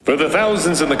For the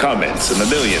thousands in the comments and the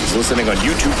millions listening on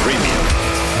YouTube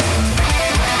Premium.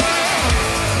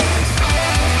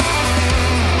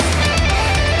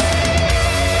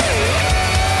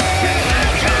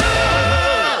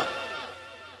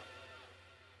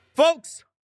 Folks,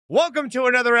 welcome to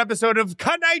another episode of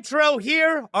KNITRO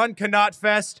here on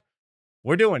KNOTFest.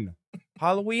 We're doing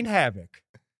Halloween Havoc.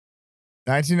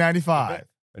 1995.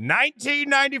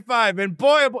 1995. And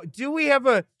boy, oh boy, do we have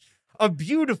a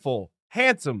beautiful,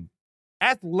 handsome,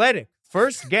 athletic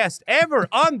first guest ever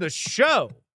on the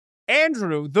show.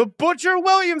 Andrew, the Butcher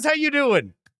Williams, how you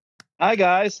doing? Hi,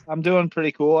 guys. I'm doing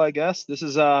pretty cool, I guess. This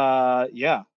is one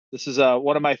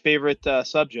of my favorite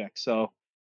subjects. So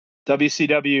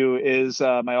WCW is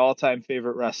my all-time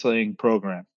favorite wrestling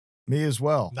program. Me as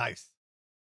well. Nice.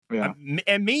 Yeah.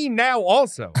 And me now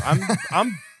also.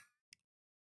 I'm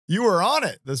You were on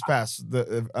it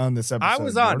on this episode. I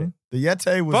was on Jordan. The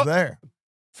Yeti was there.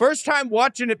 first time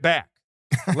watching it back.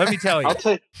 Let me tell you. Looked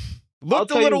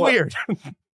a tell you little what. weird.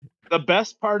 The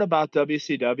best part about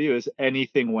WCW is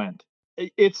anything went.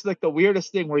 It's like the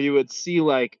weirdest thing where you would see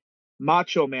like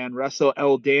Macho Man wrestle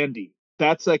El Dandy.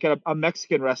 That's like a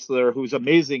Mexican wrestler who's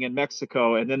amazing in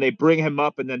Mexico, and then they bring him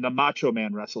up, and then the Macho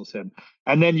Man wrestles him,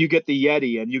 and then you get the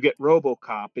Yeti, and you get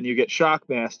RoboCop, and you get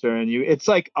Shockmaster, and it's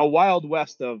like a Wild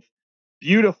West of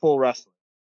beautiful wrestling.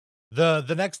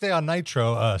 The next day on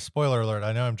Nitro, spoiler alert,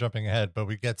 I know I'm jumping ahead, but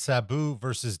we get Sabu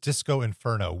versus Disco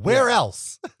Inferno. Where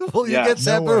else will you get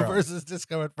Sabu Nowhere versus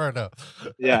Disco Inferno?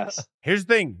 Yes. Here's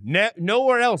the thing.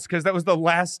 Nowhere else, because that was the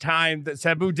last time that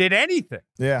Sabu did anything.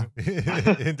 Yeah.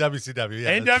 In WCW.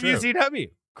 Yeah, in that's true.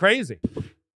 WCW. Crazy.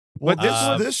 Well,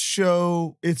 But this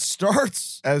show, it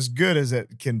starts as good as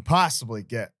it can possibly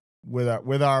get with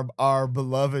our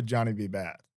beloved Johnny B.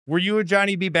 Bad. Were you a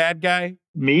Johnny B. Bad guy?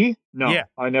 Me? No, Yeah.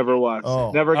 I never was.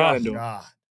 Oh. Never got into it. God.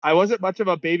 I wasn't much of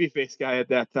a babyface guy at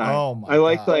that time. Oh, my I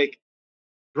liked God. like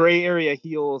gray area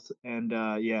heels, and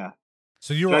yeah,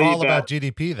 So you were Johnny all Bad. about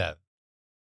GDP then?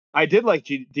 I did like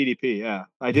DDP. Yeah,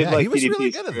 I did Yeah, like he was DDP's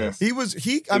really good at career. this. He was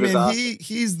awesome.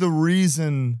 he's the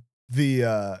reason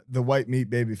the white meat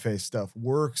babyface stuff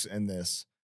works in this.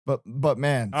 But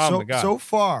man, Oh, my God. so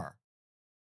far,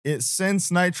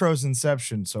 since Nitro's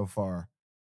inception so far,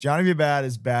 Johnny B. Bad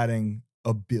is batting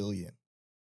 $1 billion.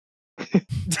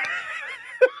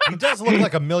 He does look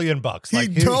like $1 million. Like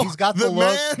he's got the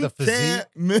look, man the physique. can't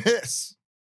miss.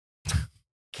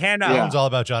 Cannot. Yeah. It's all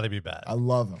about Johnny B. Bad. I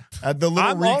love him. The little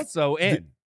I'm also in.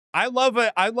 I love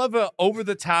a over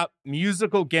the top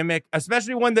musical gimmick,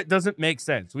 especially one that doesn't make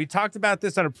sense. We talked about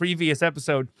this on a previous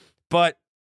episode, but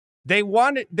they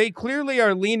clearly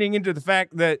are leaning into the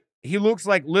fact that he looks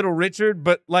like Little Richard,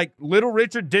 but like Little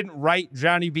Richard didn't write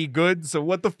Johnny B. Good, so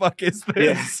what the fuck is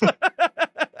this?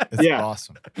 It's Yeah.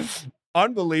 awesome.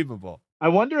 Unbelievable. I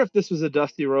wonder if this was a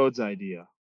Dusty Rhodes idea.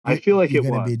 I feel like You're it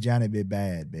gonna was. be Johnny B.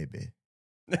 Bad, baby.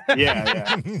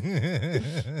 Yeah.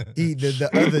 The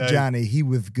other Johnny, he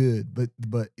was good, but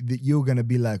you're gonna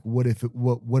be like, what it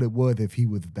was if he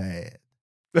was bad?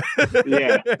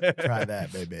 Yeah. Try that,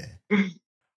 baby.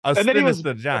 A And then he was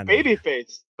sinister Johnny.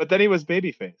 babyface, but then he was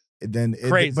babyface. And then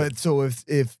Crazy. But so if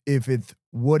it's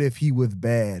what if he was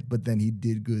bad, but then he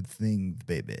did good things,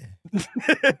 baby?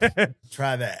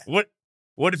 Try that.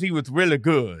 What if he was really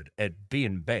good at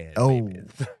being bad? Oh. baby?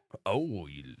 Oh,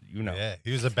 you know. Yeah,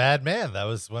 he was a bad man. That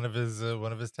was one of his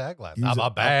taglines. He was I'm a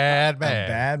bad man. A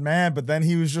bad man, but then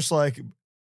he was just like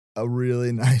a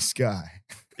really nice guy.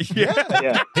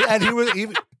 Yeah. And he was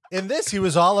even in this. He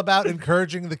was all about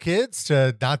encouraging the kids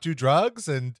to not do drugs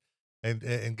and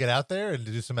get out there and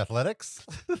to do some athletics.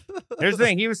 Here's the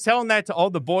thing. He was telling that to all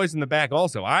the boys in the back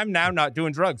also. I'm now not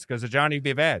doing drugs because of Johnny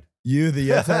B. Bad. You the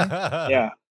Yeti? Yeah.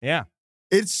 Yeah.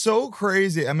 It's so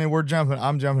crazy. I mean,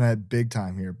 I'm jumping ahead big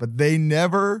time here, but they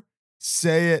never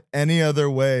say it any other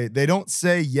way. They don't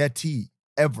say Yeti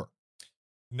ever.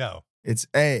 No, It's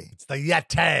A. it's the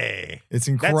Yeti. It's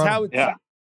incredible. That's how Yeah.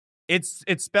 it's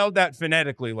spelled out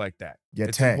phonetically like that.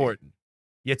 It's Yeti. important.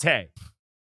 Yeti.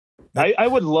 I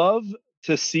would love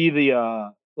to see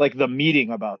the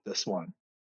meeting about this one.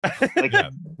 Like,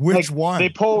 Which like, one?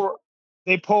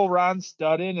 They pull Ron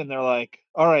Studd in, and they're like,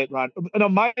 "All right, Ron." No,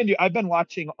 mind you, I've been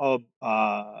watching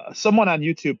someone on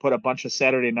YouTube put a bunch of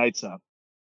Saturday nights up.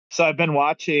 So I've been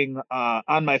watching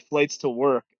on my flights to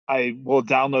work. I will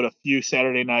download a few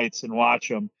Saturday nights and watch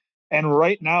them. And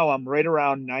right now I'm right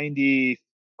around 90.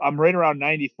 I'm right around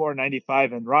 94,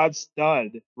 95. And Ron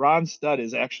Studd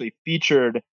is actually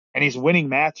featured, and he's winning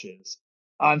matches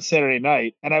on Saturday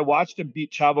night. And I watched him beat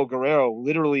Chavo Guerrero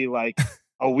literally like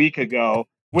a week ago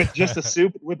with just a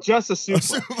soup. Was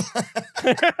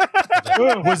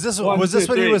this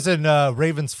when he was in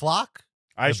Raven's Flock?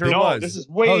 I sure big- No, was. this is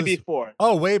way Oh, this- before.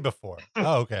 Oh, way before.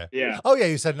 Oh, okay. Yeah, Oh, yeah,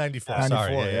 you said 94. 94,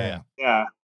 Sorry. Yeah. yeah.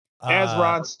 As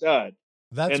Ron Stud,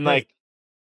 That's and great. like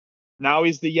now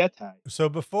he's the Yeti. So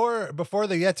before the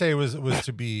Yeti was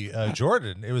to be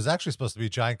Jordan, it was actually supposed to be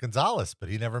Giant Gonzalez, but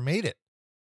he never made it.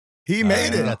 He made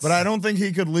it, that's- but I don't think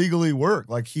he could legally work.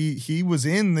 Like he was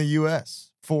in the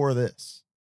U.S. for this.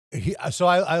 So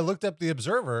I looked up the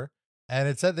Observer, and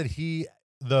it said that he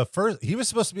was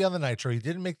supposed to be on the Nitro. He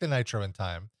didn't make the Nitro in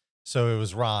time, so it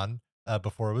was Ron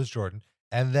before it was Jordan,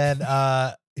 and then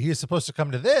he is supposed to come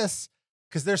to this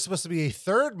because there's supposed to be a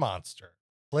third monster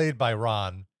played by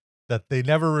Ron that they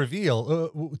never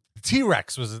reveal.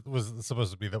 T-Rex was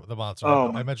supposed to be the monster.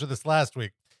 Oh. I mentioned this last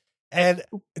week, and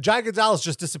Giant Gonzalez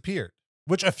just disappeared,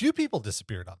 which a few people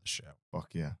disappeared on the show. Fuck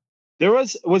yeah. There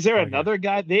was there Okay. another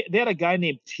guy? They had a guy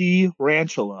named T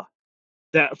Rantula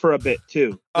that for a bit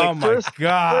too. Like Oh my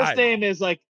God. First name is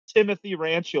like Timothy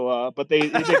Rantula, but they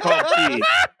call him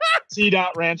T.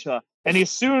 Dot Rantula. And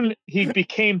he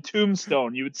became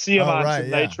Tombstone. You would see him Oh, on right, some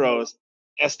yeah. Nitros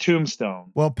as Tombstone.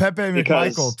 Well, Pepe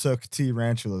Because- McMichael took T.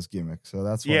 Ranchula's gimmick, so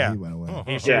that's why Yeah. he went away.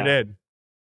 He sure Yeah. did.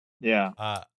 Yeah.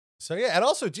 So yeah, and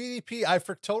also DDP,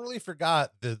 totally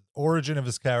forgot the origin of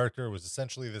his character was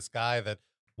essentially this guy that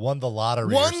won the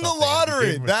lottery. or Won the something, and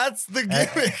lottery. became- That's the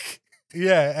gimmick.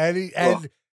 yeah, and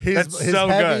his That's his so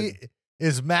heavy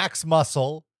is Max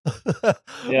Muscle.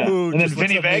 Yeah. who And then just looks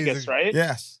Vinny Vegas, amazing. right?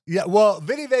 Yes. Yeah, well,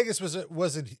 Vinny Vegas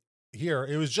wasn't here.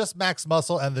 It was just Max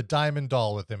Muscle and the Diamond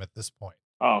Doll with him at this point.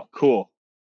 Oh, cool.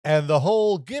 And the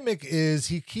whole gimmick is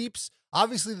he keeps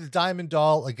obviously the Diamond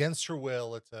Doll against her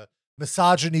will. It's a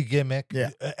misogyny gimmick.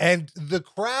 Yeah. And the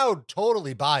crowd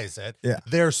totally buys it. Yeah.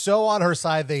 They're so on her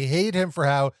side. They hate him for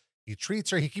how he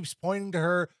treats her. He keeps pointing to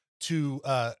her to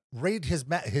rate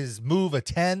his move a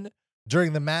 10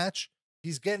 during the match.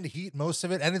 He's getting heat most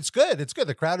of it, and it's good. It's good.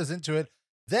 The crowd is into it.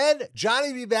 Then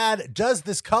Johnny B. Bad does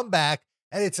this comeback,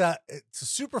 and it's a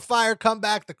super fire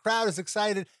comeback. The crowd is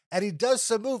excited, and he does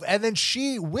some move, and then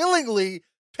she willingly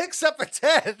picks up a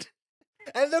 10,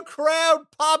 and the crowd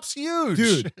pops huge.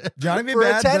 Dude, Johnny B. For a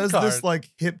Bad 10 does card. this like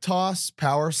hip toss,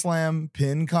 power slam,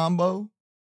 pin combo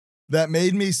that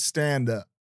made me stand up.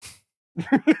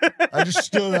 I just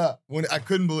stood up when I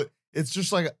couldn't believe it's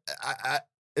just like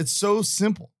it's so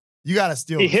simple. You got to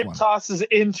steal He this hip one. tosses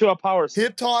into a power slam.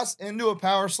 Hip toss into a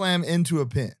power slam into a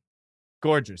pin.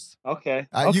 Gorgeous. Okay.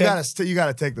 You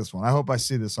gotta take this one. I hope I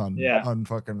see this on Yeah. on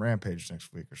fucking Rampage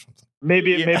next week or something.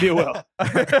 Maybe it will.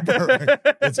 Perfect.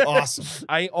 It's awesome.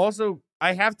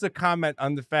 I have to comment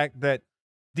on the fact that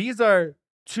these are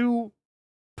two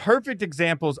perfect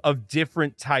examples of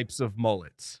different types of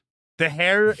mullets. The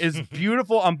hair is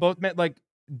beautiful on both men. Like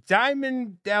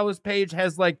Diamond Dallas Page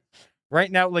has like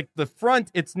right now, like the front,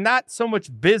 it's not so much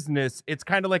business. It's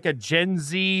kind of like a Gen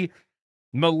Z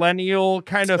millennial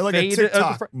kind of Like fade. a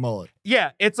TikTok mullet.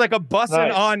 Yeah, it's like a bussin'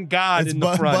 Nice. on God It's in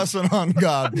the front. Bussin' on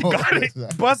God. Got it.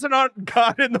 Bussin' on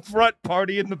God in the front,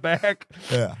 party in the back.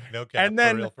 Yeah. No cap. And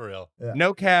then- for real. Yeah.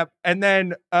 No cap. And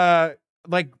then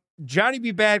like Johnny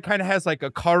B. Bad kind of has like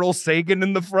a Carl Sagan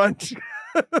in the front.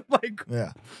 like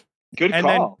Yeah. Good And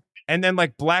call. and then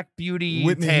like Black Beauty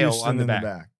Whitney tail Houston on the in back. the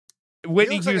back.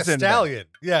 Whitney He looks like a Houston. in the back. stallion.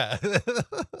 Yeah.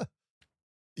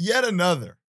 Yet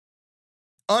another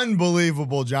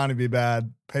unbelievable Johnny B.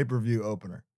 Bad pay-per-view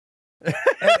opener.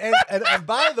 and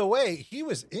by the way, he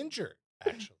was injured.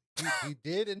 Actually, he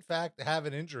did in fact have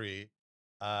an injury.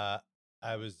 I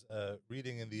was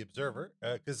reading in the Observer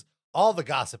because all the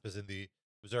gossip is in the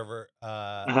Observer,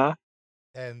 Uh-huh.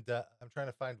 and I'm trying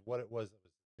to find what it was that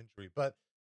was an injury, but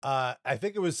I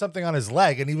think it was something on his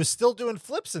leg, and he was still doing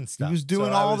flips and stuff. He was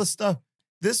doing So I all the was- stuff.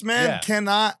 This man Yeah.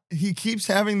 cannot, he keeps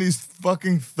having these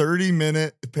fucking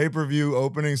 30-minute pay-per-view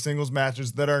opening singles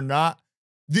matches that are not,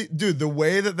 dude, the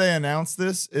way that they announced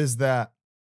this is that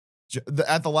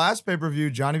at the last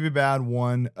pay-per-view, Johnny B. Bad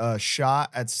won a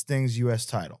shot at Sting's U.S.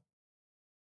 title.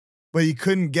 But he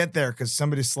couldn't get there because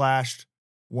somebody slashed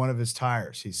one of his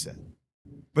tires, he said.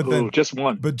 But then, Ooh, just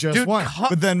one. but just Dude, one.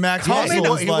 But then Max Yeah, Muscle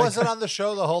was he like, wasn't on the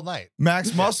show the whole night.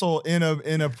 Max Muscle in a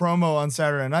promo on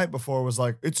Saturday night before was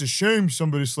like, it's a shame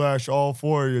somebody slashed all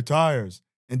 4 of your tires.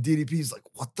 And DDP's like,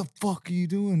 what the fuck are you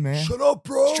doing, man? Shut up,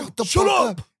 bro. Shut the fuck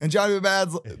up. And Johnny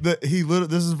Bad's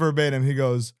this is verbatim. He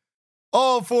goes,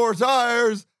 all 4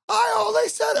 tires. I only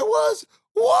said it was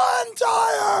 1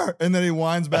 tire. And then he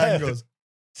winds back and goes,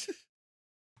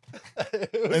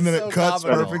 and then it cuts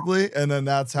perfectly. And then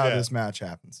that's how Yeah. this match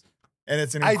happens. And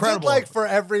it's an I incredible. did like for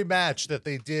every match that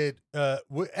they did,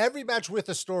 every match with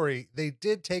a story, they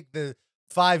did take the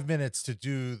 5 minutes to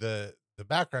do the the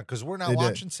background because we're not They did.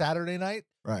 watching Saturday night.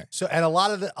 Right. So, and a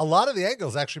lot of the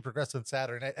angles actually progressed on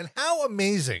Saturday night. And how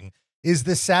amazing is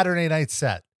this Saturday night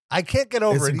set? I can't get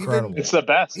over It's it. incredible. It's the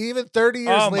best. Even 30 years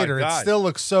Oh my later, it God. still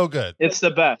looks so good. It's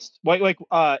the best. Like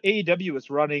AEW was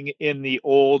running in the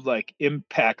old like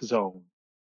Impact Zone,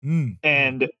 Mm.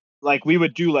 and like we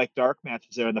would do like dark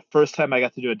matches there. And the first time I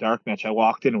got to do a dark match, I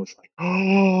walked in and was like,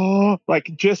 oh, like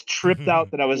just tripped out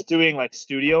that I was doing like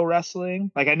studio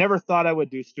wrestling. Like I never thought I would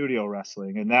do studio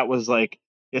wrestling, and that was like,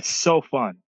 it's so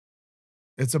fun.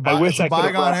 It's a, I wish it's a I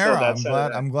could've bygone wrestled era. that I'm Saturday glad.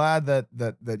 night. I'm glad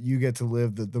that you get to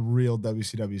live the real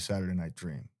WCW Saturday Night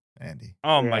dream, Andy.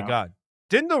 Oh my Yeah. God.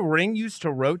 Didn't the ring used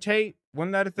to rotate?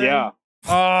 Wasn't that a thing? Yeah. Oh,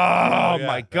 yeah,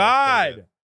 my that was so God. good.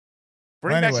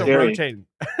 Bring back the Anyway. rotating.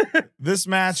 This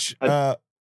match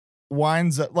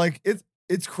winds up like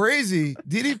it's crazy.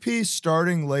 DDP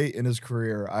starting late in his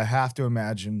career, I have to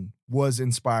imagine, was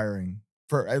inspiring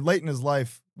for late in his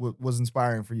life. Was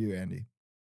inspiring for you, Andy.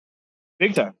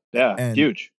 Big time. Yeah. And-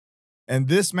 Huge. And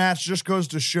this match just goes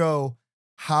to show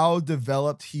how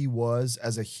developed he was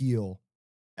as a heel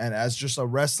and as just a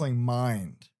wrestling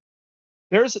mind.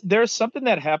 There's something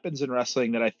that happens in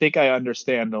wrestling that I think I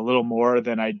understand a little more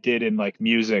than I did in like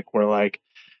music, where like,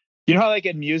 you know how like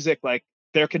in music, like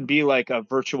there can be like a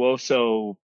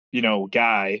virtuoso,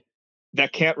 guy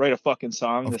that can't write a fucking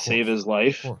song Of to course. save his Of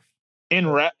life. course. In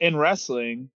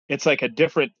wrestling, it's like a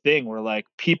different thing where like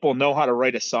people know how to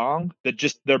write a song that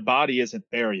just their body isn't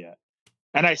there yet.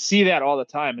 And I see that all the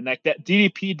time. And like that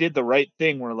DDP did the right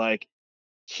thing where like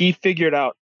he figured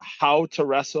out how to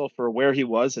wrestle for where he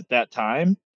was at that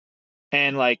time.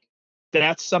 And like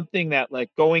that's something that like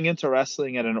going into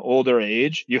wrestling at an older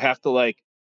age, you have to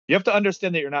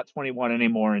understand that you're not 21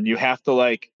 anymore, and you have to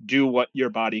like do what your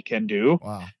body can do.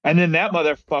 Wow. And then that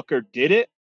motherfucker did it.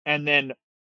 And then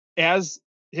as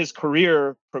his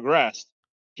career progressed,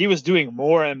 he was doing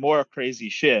more and more crazy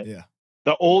shit. Yeah.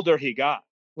 The older he got,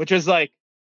 which is like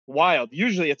wild.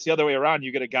 Usually it's the other way around.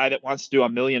 You get a guy that wants to do a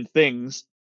million things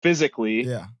physically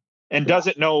Yeah. and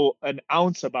doesn't know an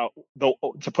ounce about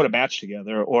to put a match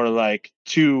together or like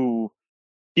to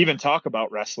even talk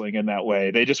about wrestling in that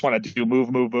way. They just want to do move.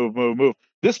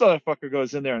 This motherfucker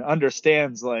goes in there and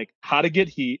understands like how to get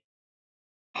heat,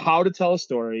 how to tell a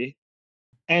story,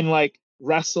 and like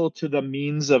wrestle to the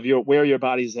means of where your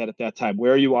body's at that time,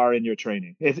 where you are in your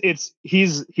training.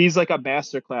 He's like a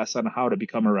masterclass on how to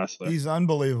become a wrestler. He's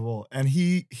unbelievable. And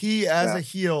he as a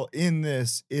heel in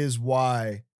this is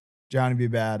why Johnny B.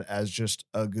 Bad as just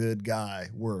a good guy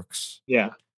works. Yeah.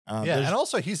 And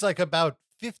also he's like about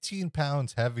 15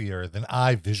 pounds heavier than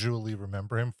I visually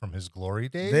remember him from his glory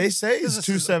days. They say he's This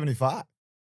is- 275.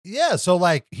 Yeah, so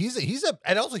like he's a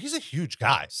huge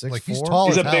guy. 6'4"? Like he's tall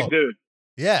He's as a hell. big dude.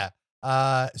 Yeah.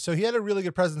 So he had a really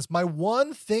good presence. My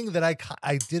one thing that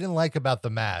I didn't like about the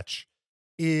match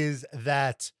is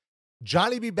that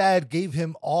Johnny B. Bad gave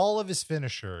him all of his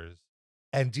finishers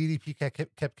and DDP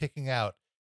kept kicking out.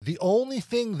 The only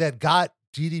thing that got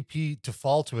DDP to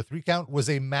fall to a 3 count was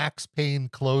a Max Payne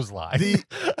clothesline. The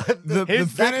that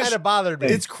finish kind of bothered me.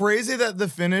 It's crazy that the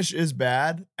finish is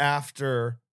bad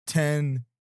after 10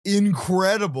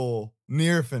 incredible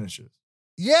near finishes.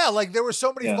 Yeah, like there were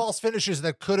so many Yeah. false finishes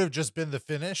that could have just been the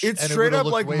finish. It's and it straight would've up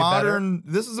looked like way modern.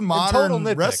 This is a total modern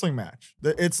nitpick. wrestling match.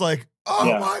 It's like, oh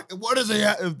Yeah. my, what is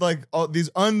it? Like these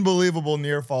unbelievable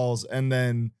near falls, and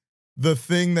then the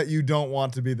thing that you don't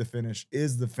want to be the finish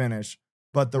is the finish,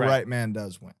 but the Right. right man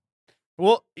does win.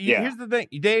 Well, Yeah. here's the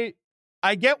thing.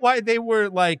 I get why they were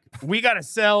like, we got to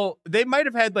sell. They might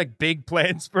have had like big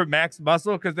plans for Max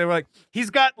Muscle because they were like, he's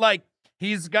got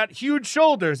huge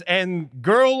shoulders and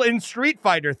girl in Street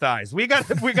Fighter thighs. We got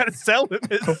to sell him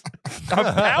as a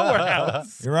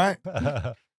powerhouse. You're right.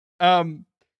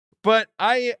 But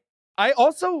I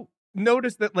also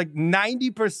noticed that like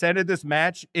 90% of this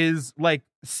match is like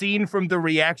seen from the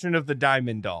reaction of the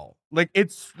Diamond Doll. Like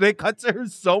they cut to her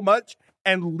so much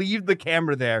and leave the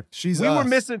camera there. She's we us.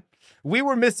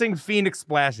 were missing Phoenix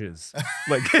splashes.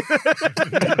 Like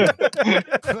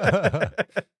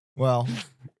Well,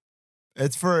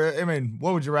 it's for. I mean,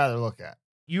 what would you rather look at?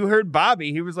 you heard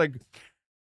Bobby, he was like,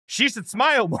 she should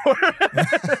smile more.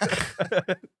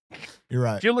 You're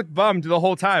right. She looked bummed the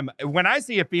whole time. When I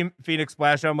see a Phoenix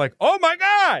splash, I'm like, oh my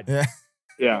God. Yeah,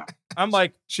 Yeah. I'm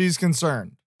like, she's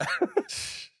concerned.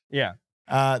 yeah.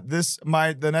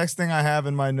 The next thing I have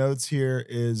in my notes here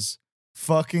is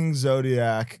fucking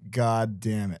Zodiac. God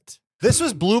damn it. This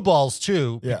was blue balls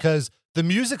too, Yeah. because the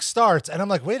music starts and I'm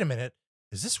like, wait a minute,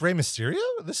 is this Rey Mysterio?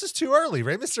 This is too early.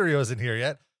 Rey Mysterio isn't here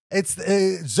yet. It's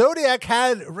Zodiac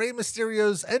had Rey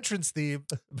Mysterio's entrance theme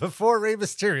before Rey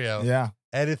Mysterio. Yeah.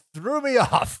 And it threw me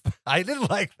off. I didn't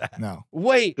like that. No.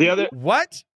 Wait,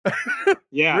 what?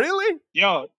 Yeah. Really?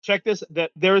 Yo, check this.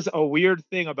 That there's a weird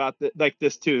thing about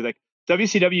this too. Like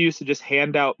WCW used to just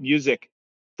hand out music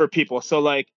for people. So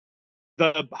like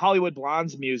the Hollywood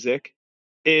Blondes music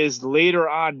is later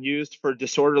on used for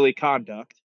Disorderly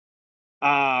Conduct,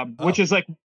 which is like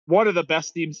one of the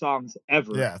best theme songs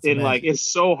ever. Yeah, it's like amazing.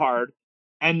 it's so hard.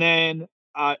 And then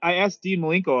I asked Dean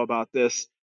Malenko about this.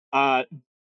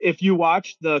 If you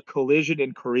watch the Collision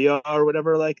in Korea or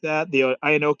whatever like that, the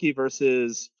Inoki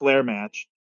versus Flair match,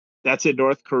 that's in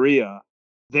North Korea.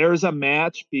 There's a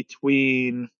match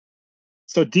between.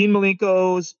 So Dean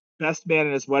Malenko's best man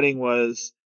in his wedding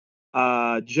was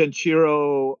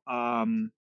Genshiro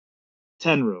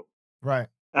Tenryu. Right.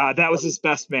 That was his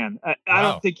best man. I Wow.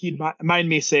 don't think he'd mind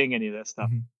me saying any of this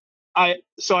stuff. Mhm.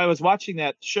 So I was watching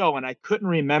that show and I couldn't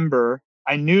remember.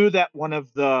 I knew that one of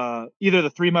either the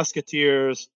Three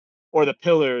Musketeers or the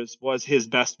Pillars was his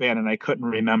best man, and I couldn't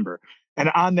remember. And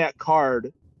on that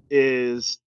card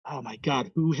is, oh my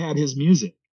God, who had his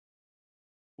music?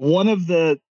 One of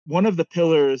the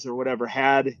Pillars or whatever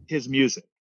had his music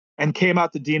and came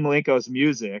out to Dean Malenko's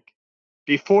music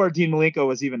before Dean Malenko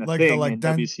was even a Like thing the in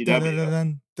dun, WCW. dun, dun,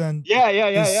 dun, dun. Yeah.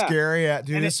 It's scary.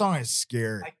 Dude, And this song is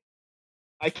scary.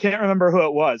 I can't remember who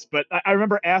it was, but I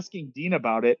remember asking Dean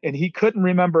about it, and he couldn't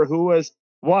remember who was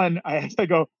one. I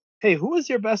go, "Hey, who was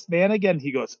your best man again?"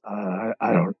 He goes, "I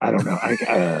don't know." Like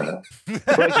that.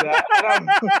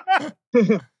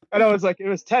 And I was like, "It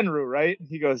was Tenryu, right?" And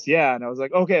he goes, "Yeah." And I was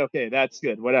like, "Okay, that's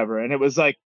good, whatever." And it was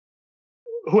like,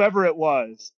 whoever it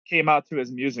was came out to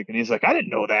his music, and he's like, "I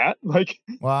didn't know that." Like,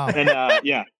 Wow. and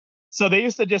yeah. So they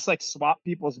used to just like swap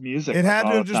people's music. It had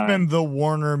all to have the just time. been the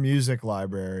Warner Music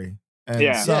Library. And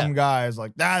Yeah. some guy is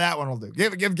like, that one will do.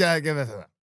 Give it to them.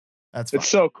 That's fine. It's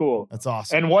so cool. That's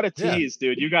awesome. And what a Yeah. tease,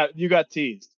 dude! You got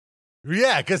teased.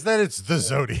 Yeah, because then it's the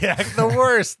Zodiac, the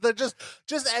worst. They're just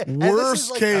and this is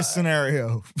Worst like case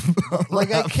scenario.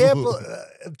 Like I can't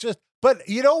but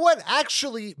you know what?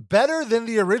 Actually, better than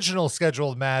the original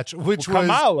scheduled match, which was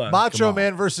Kamala. Macho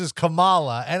Man versus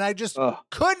Kamala, and I just Ugh.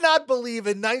 could not believe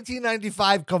in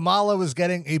 1995 Kamala was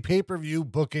getting a pay-per-view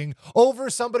booking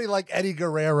over somebody like Eddie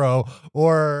Guerrero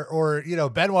or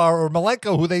Benoit or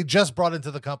Malenko, who they just brought into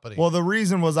the company. Well, the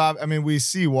reason was, I mean, we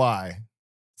see why.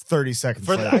 30 seconds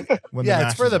For later. When the yeah, match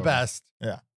it's for is the over. best.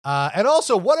 Yeah. And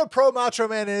also, what a pro Macho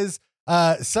Man is.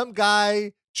 Some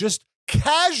guy just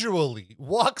casually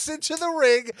walks into the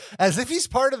ring as if he's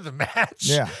part of the match.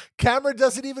 Yeah. Camera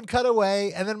doesn't even cut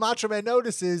away. And then Macho Man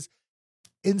notices,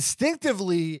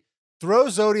 instinctively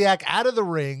throws Zodiac out of the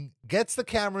ring, gets the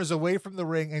cameras away from the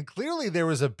ring. And clearly there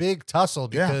was a big tussle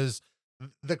because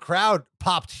the crowd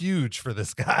popped huge for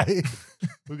this guy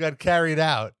who got carried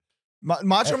out.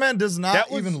 Macho Man does not that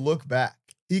was- even look back.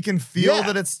 He can feel Yeah.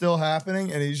 that it's still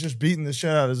happening, and he's just beating the shit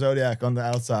out of Zodiac on the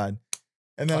outside.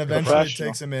 And then Fucking eventually professional.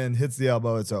 takes him in, hits the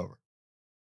elbow, it's over.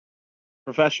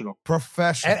 Professional.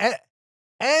 Professional.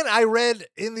 And I read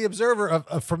in the Observer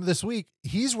from this week,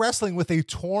 he's wrestling with a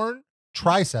torn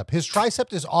tricep. His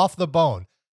tricep is off the bone.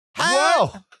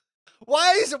 How?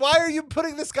 Why are you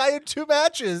putting this guy in two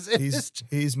matches?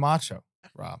 He's macho,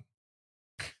 Rob.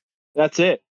 That's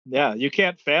it. Yeah, you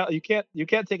can't fail. You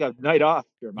can't take a night off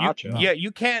if you're macho. Yeah,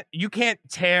 you can't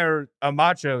tear a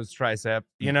macho's tricep.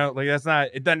 You know, like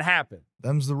it doesn't happen.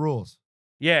 Them's the rules.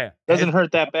 Yeah. Doesn't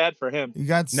hurt that bad for him. He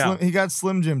got No. Slim, he got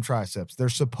Slim Jim triceps. They're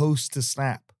supposed to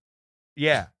snap.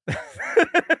 Yeah.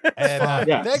 And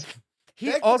Yeah.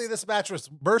 thankfully, this match was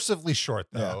mercifully short,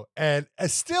 though. And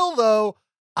still, though,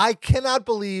 I cannot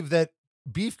believe that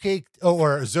Beefcake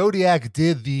or Zodiac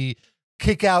did the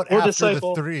kick out Or after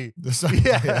Disciple. the three.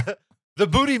 Yeah. The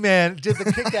booty man did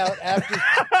the kick out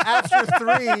after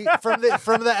three from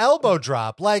the elbow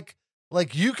drop. Like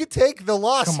you could take the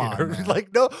loss Come on, here. man. Like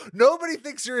nobody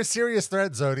thinks you're a serious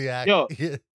threat, Zodiac. Yo.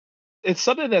 Yeah. It's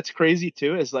something that's crazy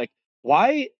too. Is like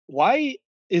why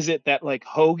is it that like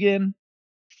Hogan,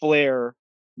 Flair,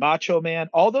 Macho Man,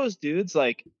 all those dudes,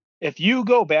 like if you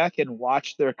go back and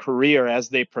watch their career as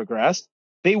they progressed,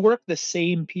 they work the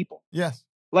same people. Yes.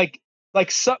 Like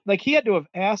he had to have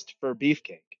asked for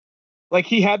Beefcake. Like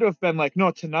he had to have been like,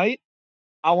 no, tonight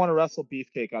I want to wrestle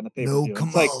Beefcake on the pay per No, view.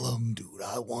 come like, on, dude.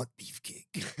 I want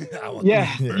beefcake. I want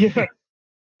yeah, Yeah. yeah.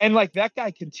 And like that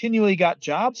guy continually got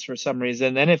jobs for some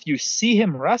reason. And if you see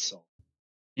him wrestle,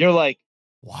 you're like,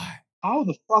 Why? how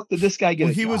the fuck did this guy get?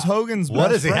 Well, a he was job? Hogan's What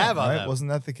best does he friend, have on right? them? Wasn't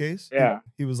that the case? Yeah.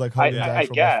 He was like I Hogan's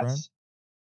actual best friend. guess.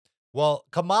 Well,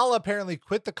 Kamala apparently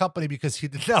quit the company because he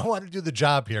did not want to do the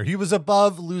job here. He was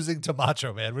above losing to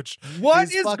Macho Man, which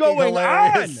What is fucking going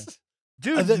hilarious. on?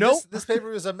 Dude, This paper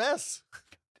was a mess.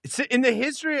 In the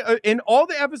history, in all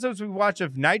the episodes we watch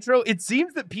of Nitro, it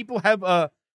seems that people have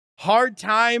a hard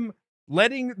time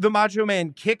letting the Macho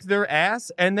Man kick their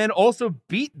ass and then also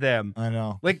beat them. I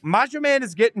know. Like, Macho Man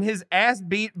is getting his ass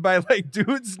beat by, like,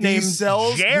 dudes named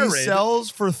Jared. He sells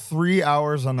for 3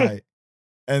 hours a night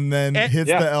and then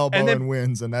hits the elbow and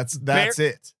wins, and that's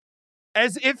it.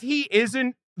 As if he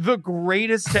isn't the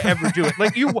greatest to ever do it.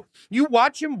 Like, you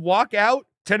watch him walk out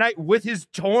tonight with his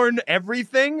torn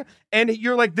everything, and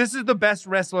you're like, this is the best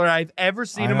wrestler I've ever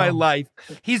seen in my life.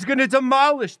 He's going to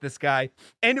demolish this guy.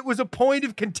 And it was a point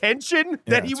of contention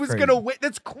that he was going to win.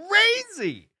 That's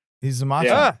crazy. He's a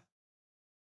macho.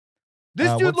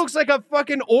 This dude looks like a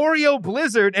fucking Oreo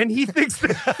blizzard, and he thinks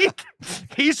that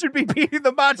he should be beating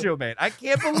the Macho Man. I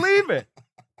can't believe it.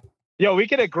 Yo, we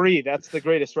can agree that's the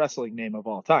greatest wrestling name of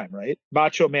all time, right?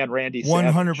 Macho Man Randy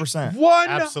Savage. 100%.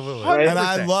 Absolutely. And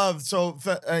I love,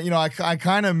 I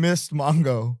kind of missed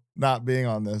Mongo not being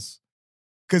on this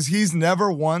because he's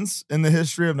never once in the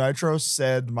history of Nitro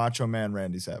said Macho Man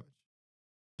Randy Savage.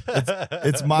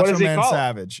 It's Macho Man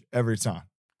Savage every time.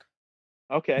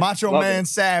 Okay. Macho Man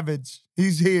Savage.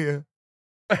 He's here.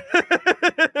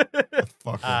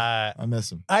 Fuck I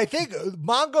miss him. I think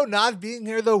Mongo not being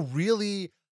here, though,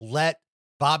 really let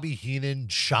Bobby Heenan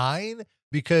shine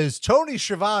because Tony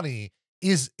Schiavone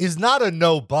is not a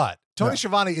no but. Tony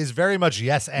Schiavone is very much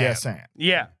yes and. Yes and.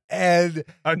 Yeah. And,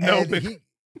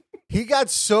 he got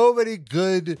so many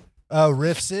good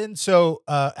riffs in. So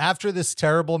after this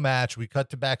terrible match, we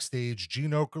cut to backstage.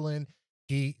 Gene Okerlund,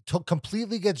 he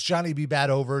completely gets Johnny B. Bad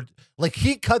over. Like,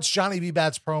 he cuts Johnny B.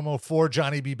 Bad's promo for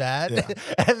Johnny B. Bad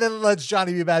and then lets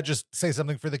Johnny B. Bad just say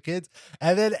something for the kids.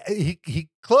 And then he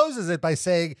closes it by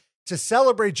saying, to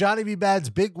celebrate Johnny B. Bad's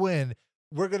big win,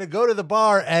 we're going to go to the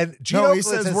bar. And Gene he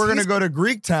says we're going to go to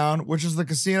Greek Town, which is the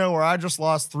casino where I just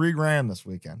lost $3,000 this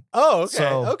weekend. Oh, okay.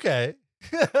 Okay.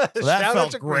 So that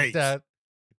felt great.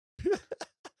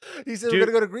 He said, we're going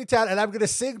to go to Greektown and I'm going to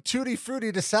sing Tutti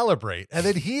Frutti to celebrate. And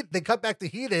then they cut back to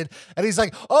Heated and he's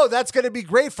like, oh, that's going to be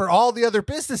great for all the other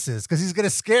businesses because he's going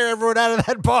to scare everyone out of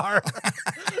that bar.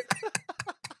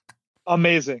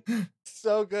 Amazing.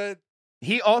 So good.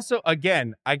 He also,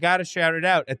 again, I got to shout it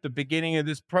out at the beginning of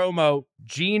this promo.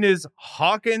 Gene is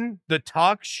hawking the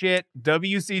talk shit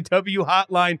WCW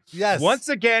hotline. Yes. Once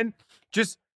again,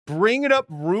 just bringing up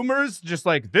rumors, just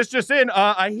like this just in.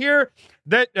 I hear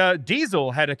that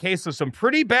Diesel had a case of some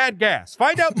pretty bad gas.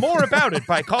 Find out more about it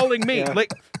by calling me. Yeah.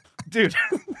 Like, dude,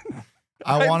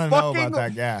 I want to know about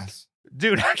that gas.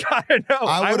 Dude, I gotta know.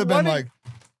 I would have been like,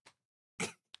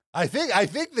 I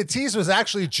think the tease was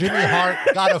actually Jimmy Hart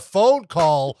got a phone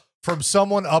call from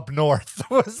someone up north.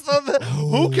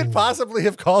 Who could possibly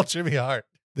have called Jimmy Hart?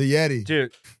 The Yeti.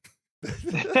 Dude. The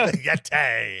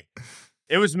Yeti.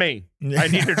 It was me. I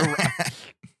needed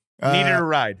a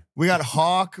ride. We got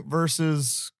Hawk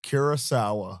versus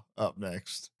Kurosawa up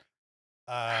next.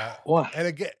 And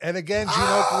again, Gene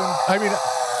Okerlund. I mean,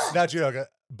 not Gene Okerlund.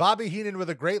 Bobby Heenan with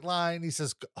a great line. He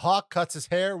says, Hawk cuts his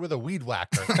hair with a weed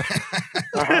whacker.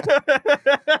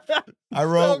 I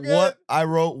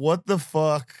wrote, what the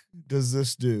fuck does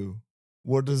this do?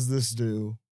 What does this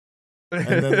do?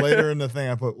 And then later in the thing,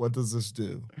 I put, what does this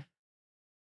do?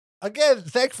 Again,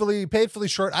 thankfully, painfully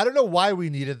short. I don't know why we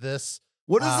needed this.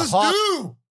 What does this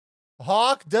do?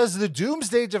 Hawk does the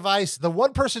Doomsday device, the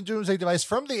one-person Doomsday device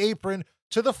from the apron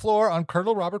to the floor on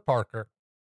Colonel Robert Parker.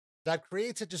 That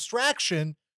creates a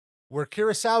distraction where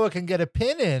Kurosawa can get a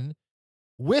pin in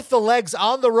with the legs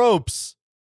on the ropes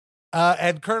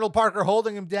and Colonel Parker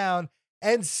holding him down.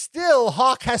 And still,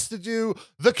 Hawk has to do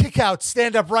the kick out,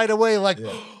 stand up right away like...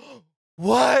 Yeah.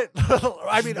 What?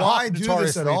 I mean, why do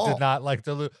this at all? Did not like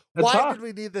to lose. Why did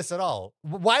we need this at all?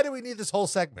 Why do we need this whole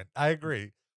segment? I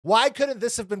agree. Why couldn't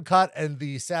this have been cut and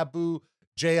the Sabu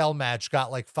JL match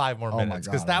got like 5 more minutes?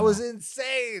 Because that was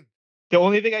insane. The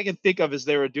only thing I can think of is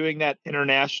they were doing that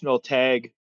international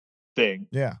tag thing.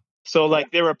 Yeah. So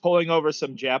like they were pulling over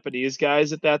some Japanese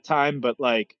guys at that time, but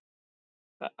like,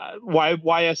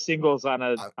 why a singles on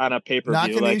a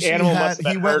pay-per-view? Like Animal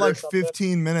he went like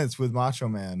 15 minutes with Macho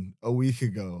Man a week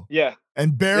ago. Yeah.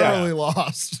 And barely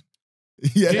lost.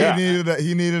 He needed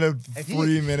a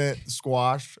 3-minute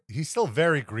squash. He's still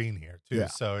very green here too,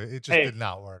 so it just did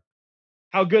not work.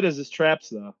 How good is his traps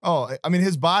though? Oh, I mean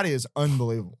his body is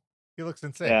unbelievable. He looks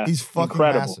insane. Yeah, he's fucking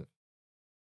incredible. massive.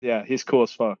 Yeah, he's cool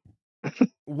as fuck.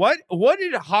 What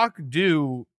did Hawk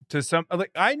do to some,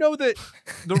 like, I know that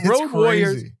the Road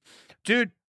Warriors,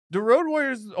 dude, the Road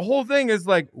Warriors' whole thing is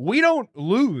like, we don't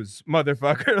lose,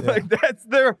 motherfucker. Yeah. Like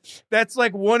that's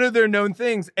like one of their known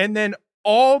things. And then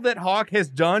all that Hawk has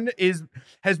done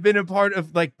has been a part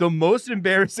of like the most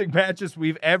embarrassing matches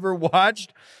we've ever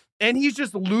watched. And he's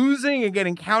just losing and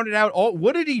getting counted out.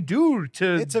 What did he do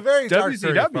to It's a very dark WCW?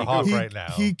 period for Hawk right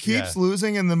now. He keeps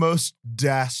losing in the most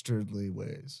dastardly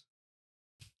ways.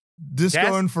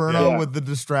 Disco Inferno with the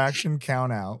distraction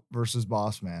count out versus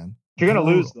Boss Man. You're gonna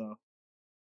lose though.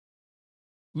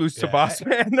 Lose to Boss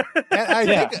Man. I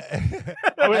think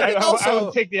I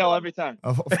would take the L every time.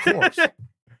 Of course.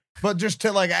 But just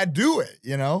to like, I do it,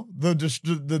 you know? The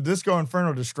Disco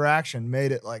Inferno distraction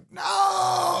made it like,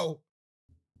 no!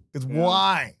 Because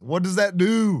why? What does that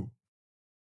do?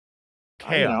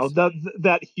 Chaos.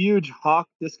 That huge Hawk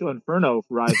Disco Inferno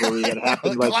rivalry that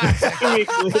happened like 2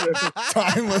 weeks later.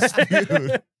 Timeless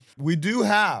feud. We do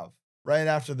have, right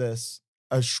after this,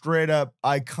 a straight up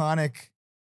iconic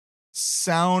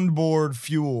soundboard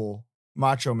fuel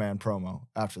Macho Man promo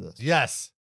after this.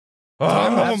 Yes. Oh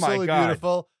Absolutely my God.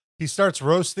 beautiful. He starts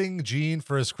roasting Gene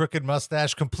for his crooked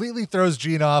mustache, completely throws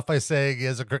Gene off by saying he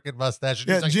has a crooked mustache. And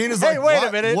Yeah, he's like, Gene is hey, like, wait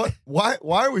a minute. Why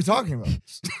are we talking about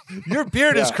this? Your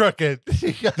beard is crooked.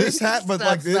 This hat, but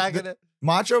like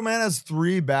Macho Man has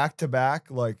 3 back-to-back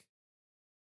like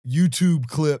YouTube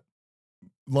clip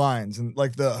lines, and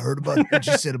like the heard about what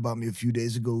you said about me a few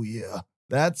days ago. Yeah,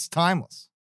 that's timeless.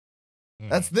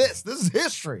 That's this. This is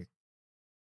history.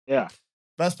 Yeah,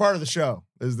 best part of the show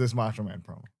is this Macho Man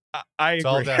promo. I agree. It's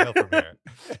all downhill from here.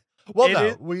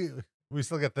 Well, we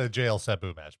still get the jail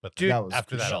Sabu match, but Dude,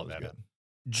 after that, all good.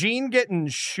 Gene getting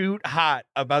shoot hot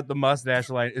about the mustache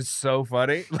line is so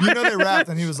funny. You know, they rapped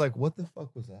and he was like, what the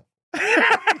fuck was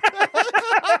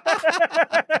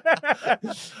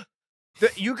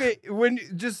that? You get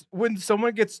when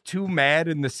someone gets too mad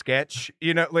in the sketch,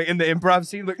 you know, like in the improv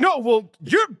scene, like, no, well,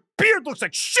 your beard looks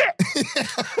like shit.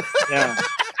 Yeah.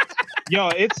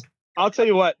 I'll tell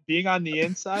you what, being on the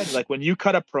inside, like when you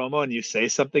cut a promo and you say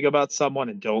something about someone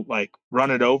and don't like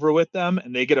run it over with them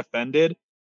and they get offended,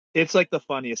 it's like the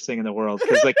funniest thing in the world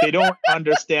because like they don't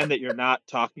understand that you're not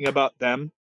talking about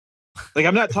them. Like,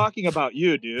 I'm not talking about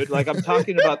you, dude. Like, I'm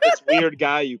talking about this weird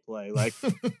guy you play. Like,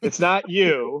 it's not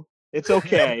you. It's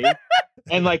okay.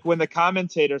 And like when the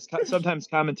sometimes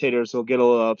commentators will get a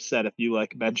little upset if you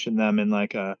like mention them in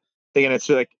like a thing, and it's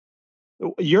like,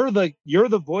 you're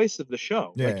the voice of the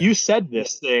show. Yeah, like you said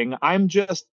this thing. I'm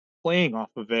just playing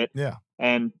off of it. Yeah.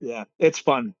 And yeah, it's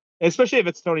fun. Especially if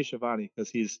it's Tony Schiavone,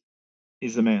 because he's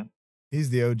the man.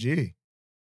 He's the OG. And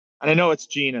I know it's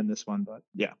Gene in this one, but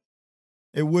yeah.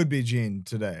 It would be Gene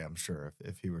today, I'm sure,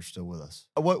 if he were still with us.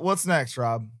 What's next,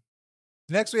 Rob?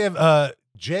 Next we have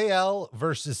JL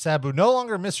versus Sabu. No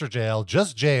longer Mr. JL,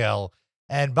 just JL.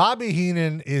 And Bobby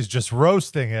Heenan is just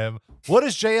roasting him. What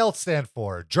does JL stand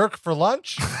for? Jerk for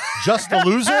lunch? Just a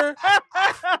loser?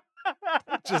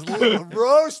 Just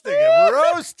roasting him.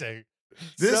 Roasting.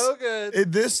 So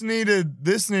good. This needed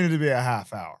to be a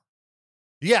half hour.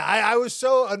 Yeah, I was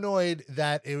so annoyed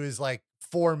that it was like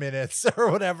 4 minutes or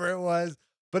whatever it was.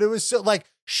 But it was so like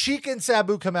Sheik and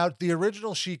Sabu come out. The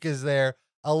original Sheik is there,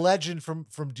 a legend from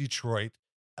Detroit.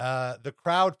 The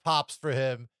crowd pops for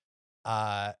him.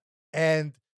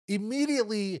 And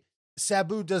immediately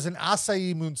Sabu does an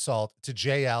acai moonsault to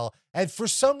JL. And for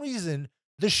some reason,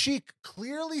 the Sheik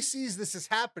clearly sees this is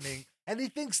happening. And he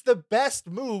thinks the best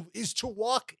move is to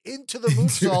walk into the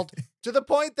moonsault to the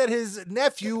point that his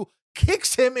nephew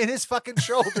kicks him in his fucking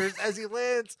shoulders as he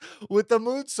lands with the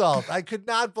moonsault. I could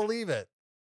not believe it.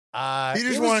 He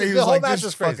was like,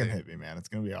 just fucking hit me, man. It's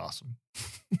going to be awesome.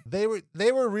 They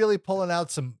were really pulling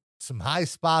out some high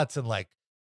spots and like,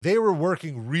 they were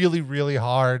working really, really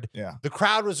hard. Yeah. The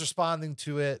crowd was responding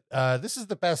to it. This is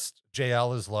the best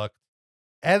JL has looked.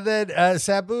 And then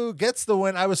Sabu gets the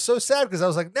win. I was so sad because I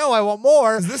was like, no, I want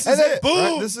more. This and is then it.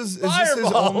 Boom, Right? Is this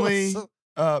his only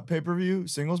pay-per-view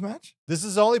singles match? This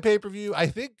is only pay-per-view. I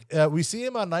think we see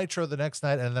him on Nitro the next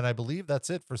night, and then I believe that's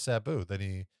it for Sabu.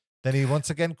 Then he once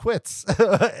again quits.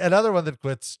 Another one that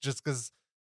quits just because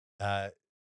you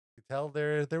could tell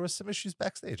there was some issues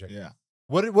backstage. Yeah.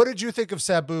 What did you think of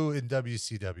Sabu in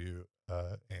WCW,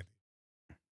 Andy?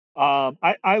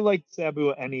 I liked Sabu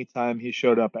anytime he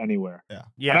showed up anywhere.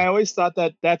 Yeah. And I always thought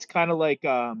that's kind of like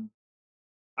I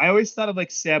always thought of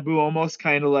like Sabu almost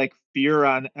kind of like Fear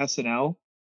on SNL.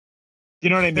 You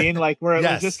know what I mean? Like where it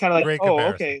was just kind of like, oh,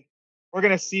 okay, we're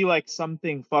gonna see like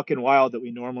something fucking wild that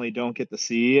we normally don't get to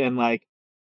see. And like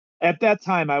at that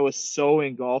time I was so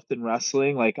engulfed in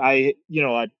wrestling. Like I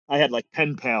had like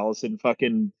pen pals and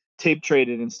fucking tape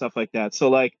traded and stuff like that. So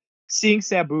like seeing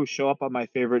Sabu show up on my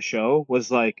favorite show was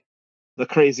like the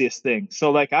craziest thing.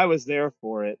 So like I was there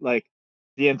for it like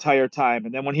the entire time.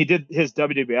 And then when he did his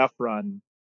WWF run,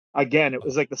 again, it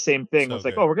was like the same thing. So It was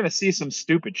like, good. oh, we're gonna see some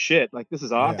stupid shit. Like this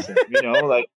is awesome, you know,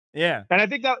 like. Yeah. And I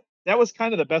think that was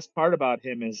kind of the best part about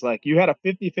him is like you had a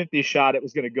 50-50 shot it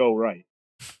was going to go right.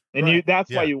 And Right. that's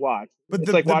why Yeah. you watch. But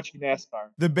It's like watching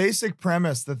NASCAR. The basic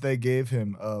premise that they gave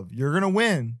him of you're gonna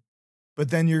win, but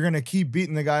then you're gonna keep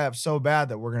beating the guy up so bad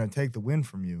that we're gonna take the win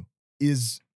from you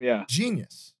is Yeah.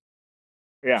 genius.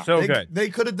 Yeah. So they, good. They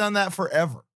could have done that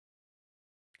forever.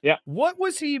 What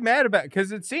was he mad about?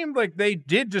 Because it seemed like they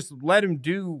did just let him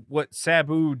do what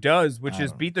Sabu does, which I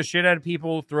is don't beat the shit out of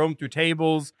people, throw them through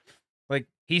tables. Like,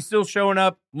 he's still showing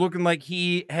up looking like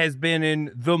he has been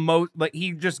in the most, like,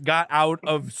 he just got out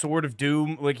of Sword of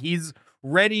Doom. Like, he's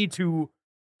ready to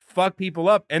fuck people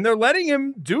up, and they're letting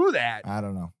him do that. I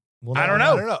don't know. We'll I never don't I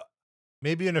know. don't know.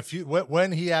 Maybe in a few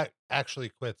when he actually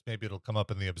quits, maybe it'll come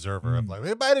up in the Observer of Mm. like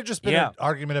it might have just been Yeah. an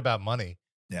argument about money.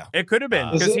 It could have been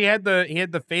Is because it- he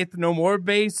had the Faith No More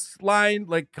bass line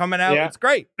like coming out. Yeah. It's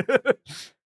great.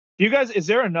 You guys, is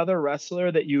there another wrestler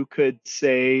that you could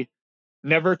say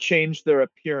never changed their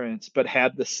appearance, but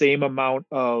had the same amount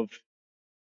of,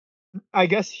 I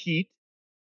guess, heat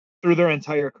through their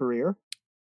entire career?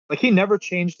 Like he never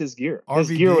changed his gear. His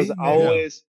RVD, gear was maybe?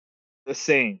 always the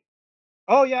same.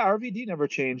 Oh yeah, RVD never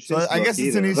changed. So his I look guess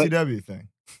it's an either. Like, ECW thing.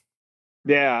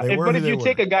 yeah, They were but who if they you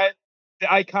take were. a guy, the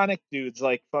iconic dudes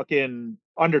like fucking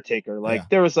Undertaker, like Yeah.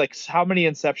 there was like how many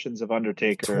inceptions of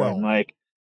Undertaker, 12. and like,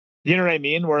 you know what I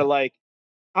mean? Where like,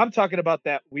 I'm talking about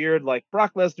that weird like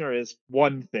Brock Lesnar is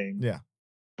one thing, Yeah.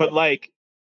 but like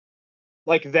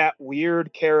that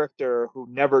weird character who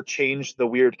never changed the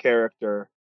weird character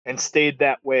and stayed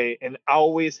that way and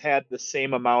always had the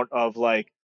same amount of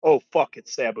like, oh fuck,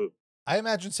 it's Sabu. I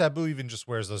imagine Sabu even just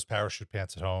wears those parachute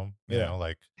pants at home. You Yeah. know,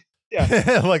 like Yeah.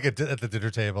 at the dinner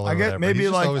table. Or I guess whatever. maybe He's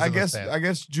just like always I in those guess pants. I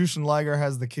guess Jushin Liger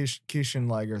has the Kishin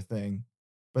Liger thing,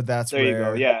 but that's There you go.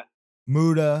 rare. Yeah.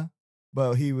 Muda,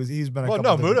 but he's been a Well, couple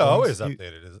no, different Muda always things.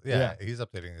 updated his. yeah. He's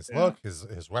updating his Yeah. look,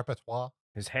 his repertoire.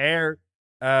 His hair.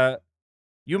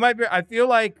 You might be. I feel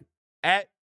like at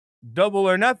Double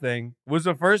or Nothing was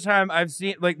the first time I've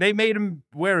seen like they made him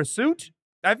wear a suit.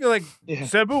 I feel like Yeah.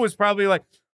 Sabu was probably like,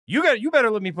 you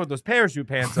better let me put those parachute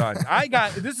pants on.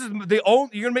 This is the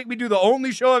only, you're gonna make me do the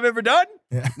only show I've ever done?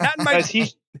 Yeah. Not in my Guys,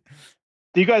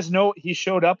 do you guys know he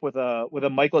showed up with a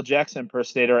Michael Jackson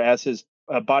impersonator as his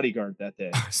bodyguard that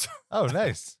day? Oh,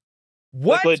 nice.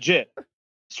 what? Like, legit,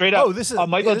 straight up. Oh, this is a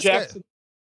Michael this guy- Jackson.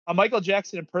 A Michael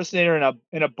Jackson impersonator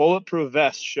in a bulletproof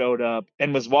vest showed up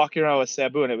and was walking around with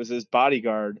Sabu, and it was his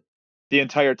bodyguard the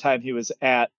entire time he was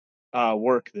at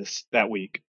work that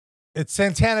week. It's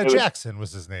Santana It was- Jackson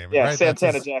was his name. Yeah, right? That's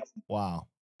Santana his- Jackson. Wow.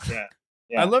 Yeah.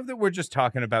 I love that we're just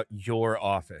talking about your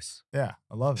office Yeah,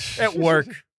 I love it. at work.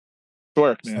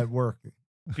 Work, man. At work.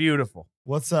 Beautiful.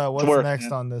 What's work, next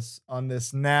man. on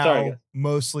this now Sorry, guys.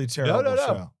 mostly terrible no.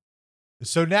 show?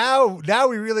 So now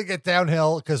we really get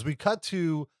downhill because we cut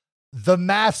to the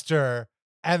Master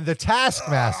and the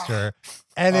Taskmaster,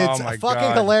 and Oh it's my fucking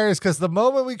God. hilarious because the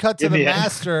moment we cut to In the the end.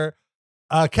 Master,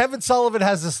 Kevin Sullivan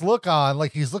has this look on,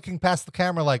 like he's looking past the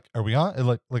camera, like, "Are we on?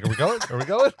 Like, are we going? Are we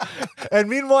going?" And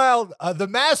meanwhile, the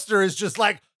Master is just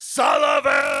like,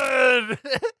 "Sullivan,"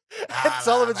 and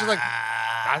Sullivan's just like,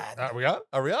 "Are we on?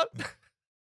 Are we on?"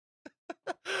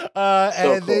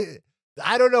 And cool.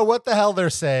 I don't know what the hell they're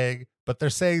saying, but they're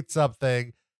saying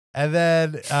something. And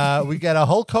then we get a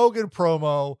Hulk Hogan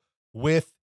promo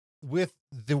with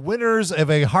the winners of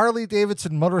a Harley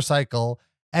Davidson motorcycle.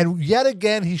 And yet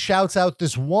again, he shouts out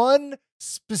this one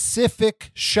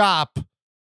specific shop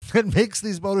that makes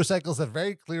these motorcycles that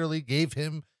very clearly gave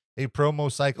him a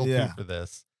promo cycle Yeah. fee for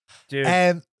this. Dude.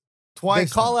 And Twice.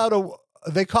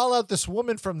 they call out this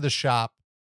woman from the shop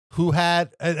who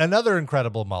had another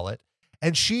incredible mullet,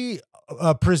 and she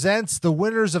presents the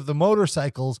winners of the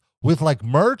motorcycles with like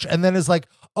merch, and then is like,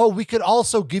 "Oh, we could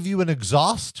also give you an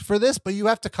exhaust for this, but you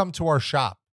have to come to our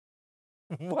shop."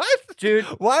 What, Dude.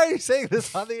 Why are you saying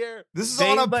this on the air? This is They,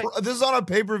 on a like- this is on a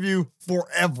pay-per-view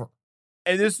forever.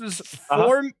 And this was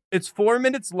Uh-huh. it's 4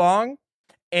 minutes long,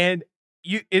 and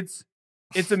it's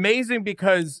amazing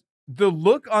because the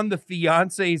look on the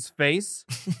fiance's face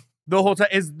the whole time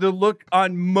is the look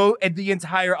on at the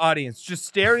entire audience, just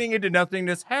staring into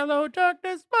nothingness. Hello,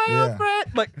 darkness, my Yeah. old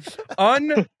friend. Like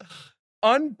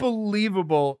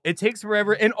unbelievable. It takes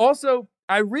forever. And also,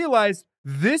 I realized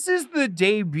this is the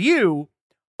debut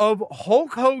of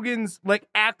Hulk Hogan's like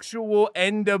actual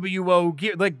NWO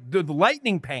gear, like the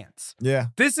lightning pants. Yeah.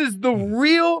 This is the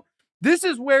real, this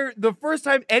is where the first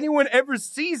time anyone ever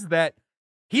sees that.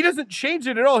 he doesn't change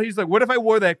it at all. He's like, what if I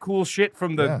wore that cool shit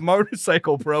from the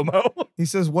motorcycle promo? He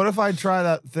says, what if I try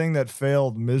that thing that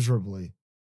failed miserably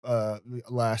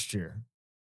last year?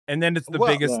 And then it's the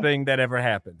biggest thing that ever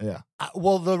happened. Yeah.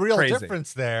 Well, the real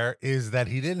difference there is that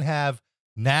he didn't have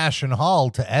Nash and Hall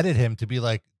to edit him to be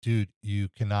like, dude, you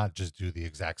cannot just do the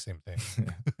exact same thing.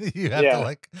 You have to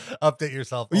like update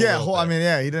yourself. He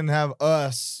didn't have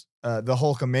us, the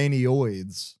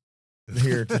Hulkamanioids,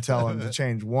 here to tell him to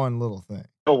change one little thing.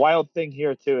 The wild thing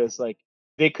here too is like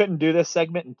they couldn't do this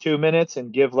segment in 2 minutes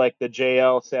and give like the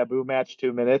JL Sabu match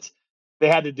 2 minutes. They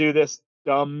had to do this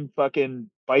dumb fucking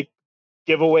bike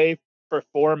giveaway for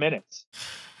 4 minutes.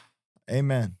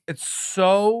 Amen. It's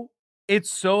so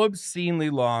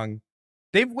obscenely long.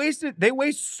 They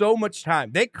waste so much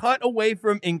time. They cut away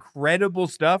from incredible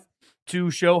stuff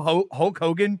to show Hulk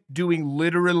Hogan doing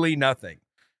literally nothing.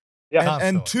 Yeah.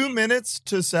 And 2 minutes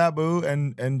to Sabu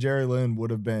and Jerry Lynn would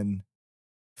have been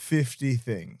 50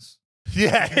 things.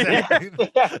 Yeah,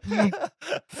 exactly.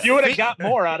 You would have got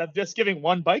more out of just giving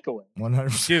one bike away.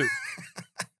 100%. Dude,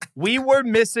 we were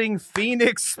missing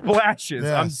Phoenix splashes.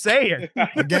 Yeah. I'm saying.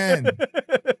 Again.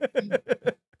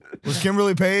 Was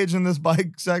Kimberly Page in this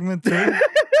bike segment too?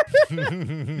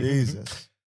 Jesus.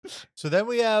 So then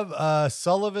we have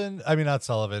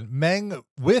Meng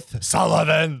with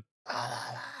Sullivan.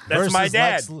 That's my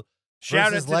dad.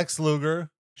 Shout out to Lex Luger.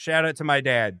 Shout out to my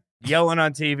dad. Yelling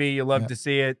on TV. You love to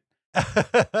see it.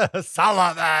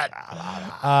 Sullivan.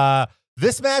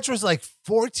 This match was like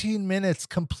 14 minutes,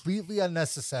 completely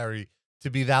unnecessary to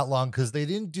be that long because they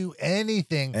didn't do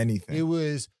anything. It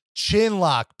was chin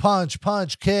lock, punch,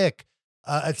 kick,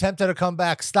 attempt at a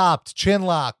comeback, stopped, chin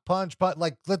lock, punch.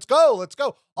 Like, let's go.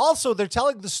 Also, they're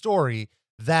telling the story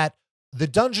that the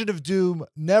Dungeon of Doom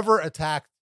never attacked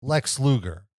Lex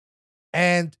Luger.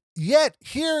 And yet,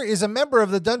 here is a member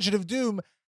of the Dungeon of Doom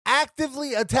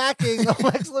actively attacking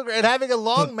Lex Luger and having a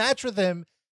long match with him.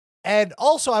 And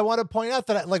also, I want to point out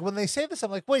that, like, when they say this,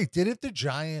 I'm like, wait, didn't the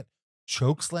Giant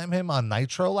choke slam him on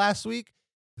Nitro last week?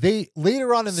 They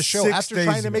later on in the show, after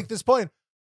trying to make this point,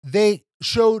 they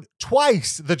showed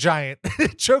twice the Giant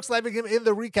choke slamming him in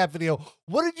the recap video.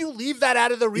 Wouldn't you leave that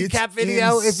out of the recap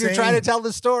video if you're trying to tell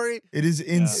the story? It is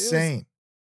insane.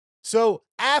 So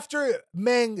after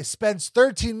Meng spends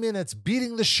 13 minutes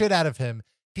beating the shit out of him,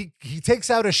 he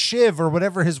takes out a shiv or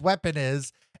whatever his weapon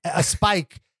is, a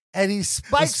spike, and he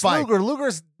spikes Luger.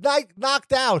 Luger's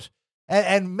knocked out.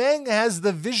 And Meng has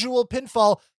the visual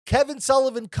pinfall. Kevin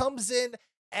Sullivan comes in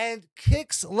and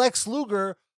kicks Lex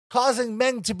Luger, causing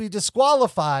Meng to be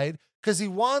disqualified because he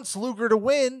wants Luger to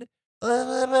win.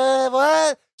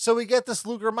 So we get this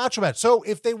Luger Macho match. So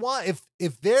if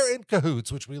they're in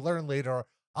cahoots, which we learn later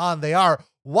on they are,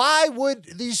 why would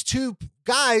these two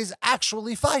guys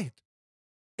actually fight?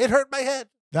 It hurt my head.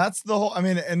 That's the whole,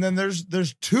 and then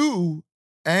there's two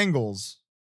angles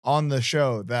on the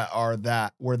show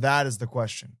where that is the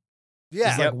question. Yeah.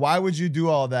 It's like, why would you do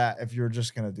all that if you're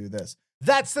just going to do this?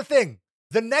 That's the thing.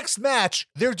 The next match,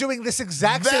 they're doing this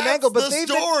exact same angle, but the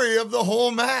story of the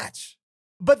whole match.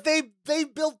 But they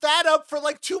built that up for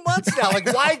like 2 months now. Like,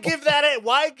 why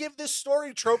give this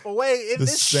story trope away in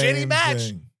this shitty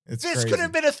match? This could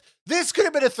have been a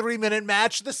 3-minute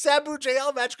match. The Sabu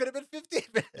JL match could have been 15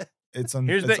 minutes. It's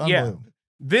unbelievable.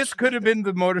 This could have been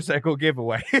the motorcycle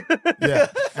giveaway.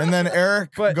 Yeah. And then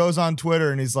Eric goes on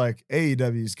Twitter and he's like,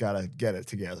 AEW's got to get it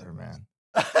together, man.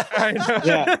 I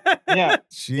know. Yeah.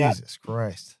 Jesus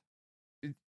Christ.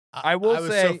 I was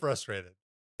so frustrated.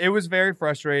 It was very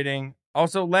frustrating.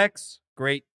 Also, Lex,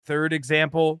 great third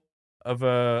example of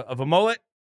a mullet.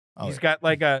 He's got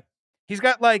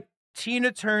like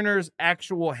Tina Turner's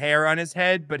actual hair on his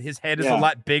head, but his head is a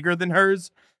lot bigger than hers.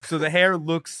 So the hair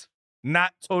looks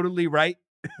not totally right.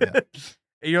 Yeah.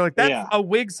 And you're like, that's a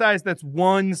wig size that's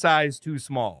one size too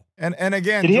small. And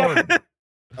again, Jordan,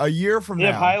 a year from now.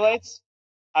 You have highlights?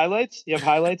 You have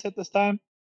highlights at this time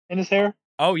in his hair?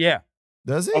 Oh, yeah.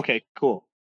 Does he? Okay, cool.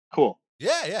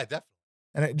 Yeah, definitely.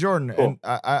 And Jordan, cool. And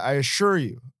I assure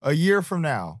you, a year from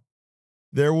now,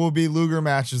 there will be Luger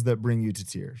matches that bring you to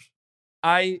tears.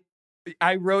 I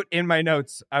wrote in my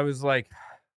notes, I was like,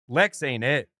 Lex ain't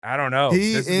it. I don't know.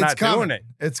 This is not doing it.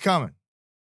 It's coming.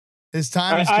 His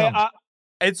time is coming.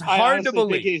 It's hard to believe.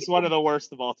 I think he's one of the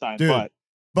worst of all time. Dude,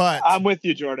 but I'm with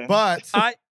you, Jordan. But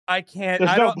I can't.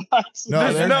 There's no butts.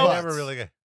 No, there's no. butts. Never really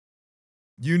good.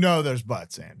 You know there's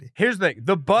butts, Andy. Here's the thing.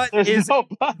 The butt There's is no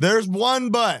butts. There's one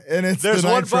butt, and it's There's the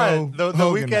one Nitro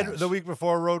butt. The week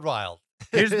before Road Wild.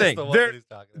 Here's the thing.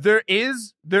 There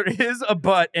is a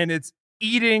butt, and it's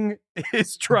eating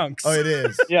his trunks. Oh, it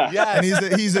is. Yeah. And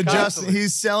he's adjusting.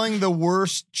 He's selling the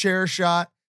worst chair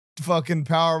shot fucking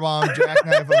powerbomb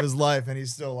jackknife of his life, and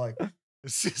he's still like, he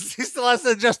still has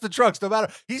to adjust the trunks. No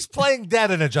matter, he's playing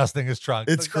dead and adjusting his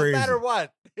trunks. It's crazy. No matter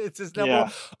what, it's his number. Yeah.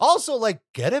 One. Also, like,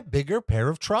 get a bigger pair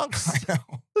of trunks. I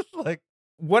know. Like,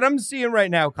 What I'm seeing right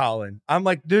now, Colin, I'm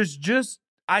like,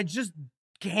 I just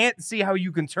can't see how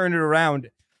you can turn it around.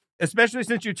 Especially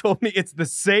since you told me it's the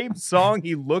same song.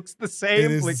 He looks the same.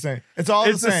 It is like, the same. It's all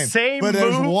it's the same. But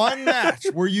there's move. one match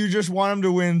where you just want him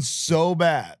to win so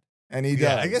bad, and he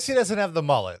does. I guess he doesn't have the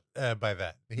mullet by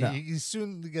then. No. He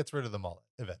soon gets rid of the mullet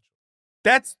eventually.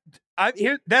 That's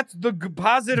the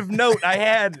positive note I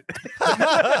had.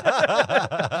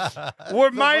 We're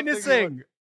minusing.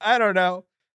 I don't know.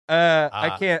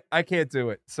 I can't do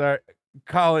it. Sorry,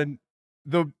 Colin.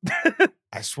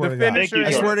 I swear the to God. finisher-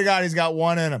 I swear to God, he's got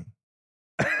one in him.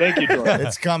 Thank you, Jordan.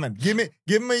 It's coming. Give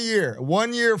him a year.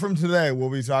 1 year from today, we'll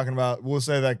be talking about. We'll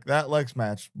say that Lex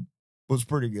match was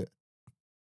pretty good.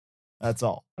 That's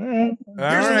all. Here's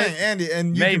the thing, Andy,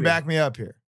 and you can Maybe. back me up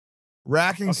here.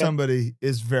 Racking Okay. somebody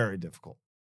is very difficult.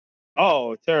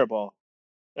 Oh, terrible.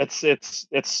 It's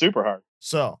super hard.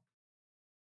 So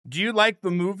Do you like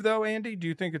the move though, Andy? Do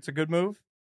you think it's a good move?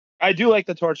 I do like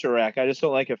the torture rack. I just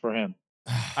don't like it for him.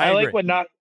 I like agree. when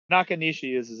Nakanishi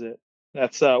uses it.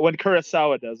 That's when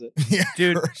Kurosawa does it. yeah,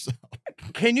 Dude. first-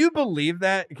 Can you believe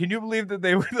that? Can you believe that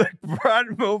they were like brought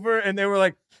him over and they were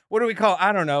like, what do we call?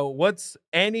 I don't know. What's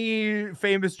any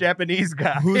famous Japanese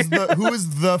guy? who is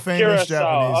the famous Kurosawa,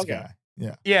 Japanese okay. guy?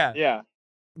 Yeah, yeah, Yeah.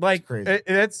 like crazy.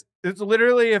 it's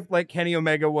literally if like Kenny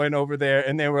Omega went over there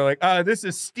and they were like, this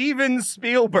is Steven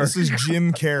Spielberg. this is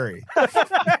Jim Carrey.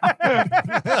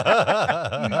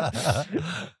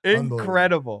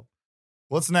 Incredible.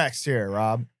 What's next here,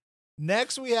 Rob?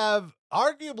 Next, we have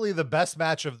arguably the best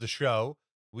match of the show.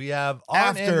 We have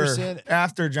Arn Anderson.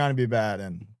 After Johnny B. Bad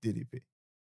and DDP.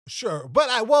 Sure, but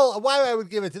why I would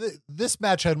give it to this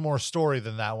match had more story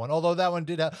than that one. Although that one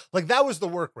did have, like, that was the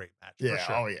work rate match. Yeah, for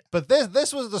sure. oh yeah. But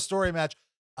this was the story match.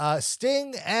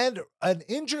 Sting and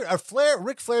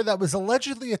Ric Flair that was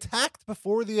allegedly attacked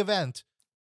before the event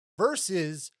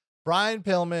versus Brian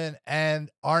Pillman and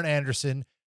Arn Anderson.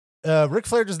 Ric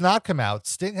Flair does not come out.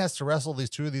 Sting has to wrestle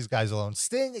two of these guys alone.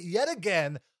 Sting, yet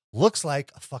again, looks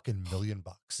like a fucking $1 million.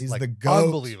 He's like, the GOAT.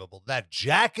 unbelievable. That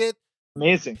jacket,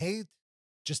 Amazing. paint,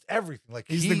 just everything. Like,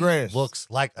 He's he the greatest. looks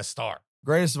like a star.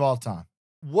 Greatest of all time.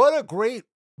 What a great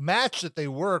match that they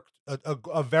worked.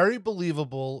 A very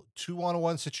believable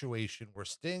 2-on-1 situation where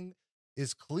Sting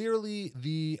is clearly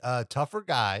the tougher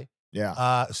guy.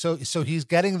 Yeah. So he's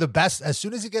getting the best. As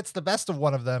soon as he gets the best of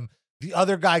one of them, the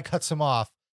other guy cuts him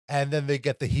off, and then they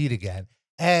get the heat again.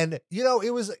 And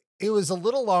it was a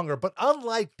little longer, but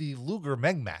unlike the Luger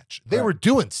Meng match, they Right. were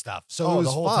doing stuff. So it was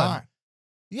the whole fun. time.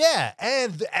 Yeah,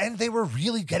 and they were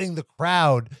really getting the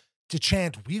crowd to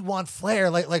chant, "We want Flair,"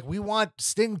 like we want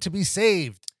Sting to be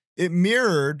saved. It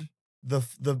mirrored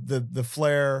the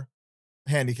Flair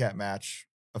handicap match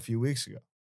a few weeks ago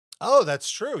Oh, that's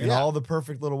true. in Yeah. all the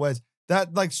perfect little ways.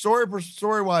 That, like, story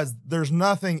wise, there's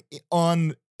nothing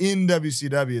in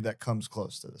WCW that comes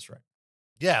close to this, right?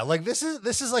 Yeah, like this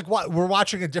is like what we're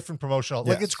watching a different promotional.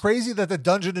 Like, Yes. it's crazy that the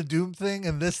Dungeon of Doom thing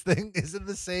and this thing is in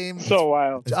the same So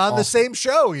wild. It's on the awesome. same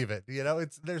show. Even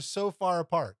they're so far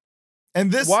apart.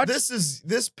 And Watch-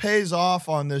 this pays off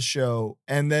on this show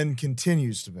and then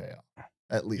continues to pay off,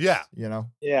 at least. Yeah.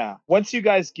 Yeah. Once you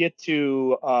guys get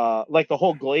to like the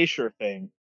whole Glacier thing,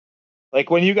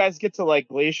 like when you guys get to like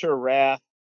Glacier Wrath,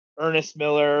 Ernest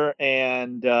Miller,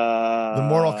 and The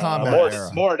Mortal Kombat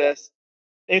era. Mortis,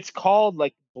 it's called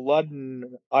like Blood and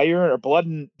Iron or Blood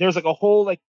and there's like a whole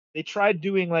like they tried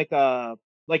doing like a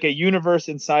universe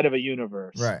inside of a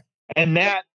universe. Right. And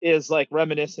that is like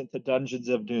reminiscent to Dungeons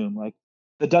of Doom. Like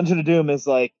the Dungeon of Doom is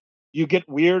like you get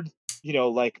weird,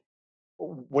 like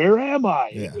where am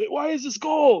I? Yeah. Why is this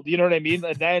gold? You know what I mean?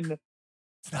 And then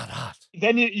It's not hot.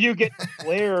 you get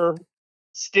Flair,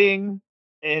 Sting,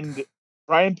 and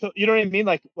Brian. You know what I mean?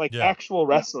 Like Yeah. actual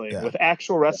wrestling Yeah. with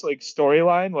actual wrestling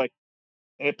storyline. Like,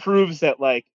 and it proves that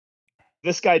like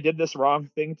this guy did this wrong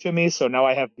thing to me, so now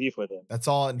I have beef with him. That's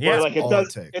all. Yeah, that's Like it all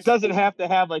does. takes. It doesn't have to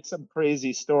have like some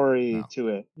crazy story No. to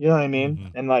it. You know what I mean?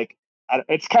 Mhm. And like,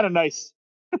 it's kind of nice.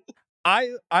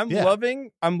 I'm Yeah.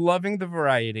 loving the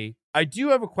variety. I do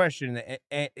have a question,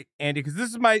 Andy, because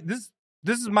this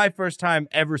is my first time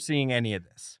ever seeing any of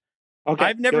this. Okay,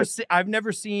 I've never good. I've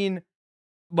never seen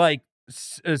like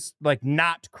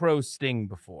not Crow Sting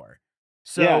before.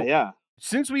 So yeah.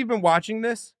 since we've been watching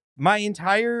this, my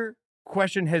entire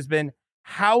question has been,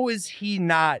 how is he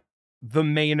not the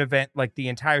main event like the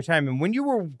entire time? And when you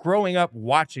were growing up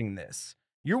watching this,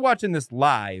 you're watching this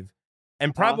live,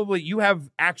 and probably you have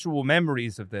actual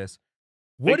memories of this.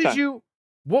 What Big did time. you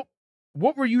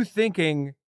what were you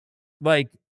thinking? Like,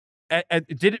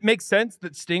 did it make sense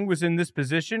that Sting was in this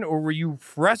position, or were you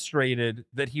frustrated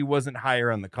that he wasn't higher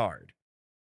on the card?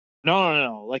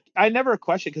 No. Like I never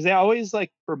questioned because they always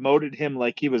like promoted him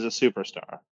like he was a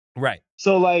superstar. Right.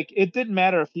 So like it didn't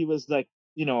matter if he was like,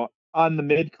 on the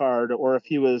mid card or if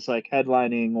he was like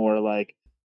headlining or like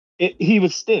he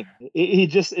was Sting. He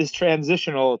just is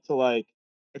transitional to like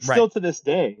it's Right. still to this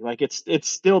day. Like it's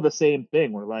still the same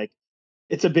thing where like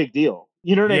it's a big deal.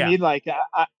 You know what I Yeah. mean? Like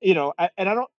and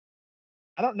I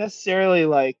don't necessarily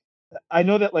like I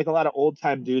know that like a lot of old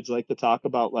time dudes like to talk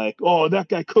about like, oh, that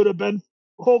guy could have been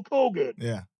Hulk Hogan.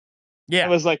 Yeah. Yeah. I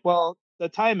was like, well, the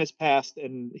time has passed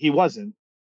and he wasn't.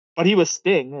 But he was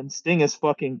Sting, and Sting is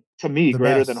fucking to me The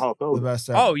greater best. than Hulk The Hogan. best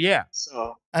ever. Oh yeah.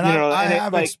 So And you know, I and it,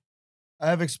 have like I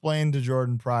have explained to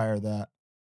Jordan prior that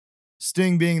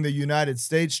Sting being the United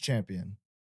States champion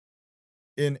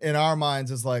in our minds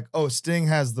is like, oh, Sting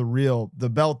has the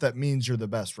belt that means you're the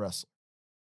best wrestler.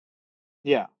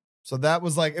 yeah, So that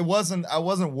was like, I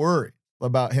wasn't worried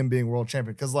about him being world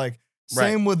champion. Cause like,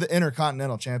 same with the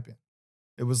Intercontinental champion.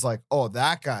 It was like, oh,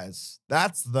 that's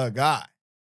the guy.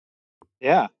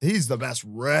 yeah. He's the best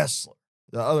wrestler.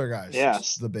 The other guy's Yes.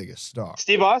 just the biggest star.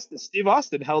 Steve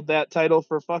Austin held that title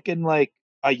for fucking like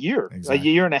a year, Exactly.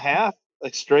 a year and a half,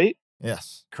 like straight.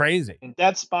 Yes. Crazy. And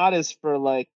that spot is for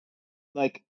like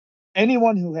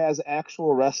anyone who has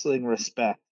actual wrestling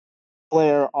respect.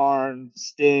 Flair, Arn,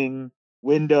 Sting,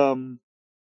 Wyndham,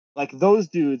 like those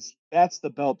dudes, that's the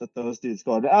belt that those dudes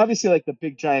go. Obviously, like the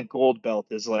big giant gold belt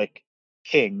is like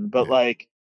king, but Yeah. like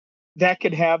that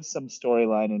could have some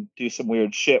storyline and do some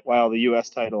weird shit while the US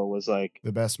title was like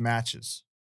The best matches.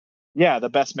 yeah, the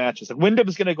best matches. And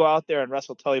Wyndham's gonna go out there and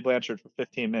wrestle Tully Blanchard for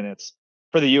 15 minutes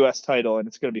for the US title, and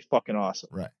it's gonna be fucking awesome.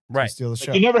 Right. Right. Steal the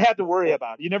show. Like, you never had to worry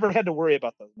about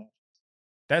those matches.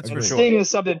 That's for Agreed. sure. Sting is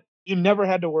something you never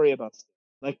had to worry about.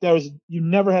 Like you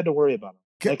never had to worry about him.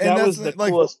 Like And that that's was the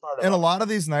like, coolest part of in a it. lot of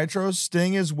these Nitros,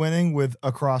 Sting is winning with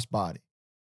a crossbody.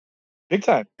 Big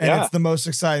time. And Yeah. it's the most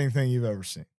exciting thing you've ever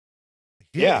seen.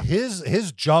 Yeah.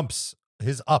 His jumps,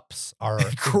 his ups are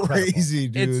Crazy,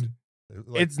 It's- dude.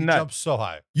 it's he nuts. jumps so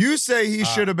high. You say he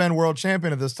should have been world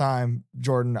champion at this time,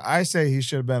 Jordan. I say he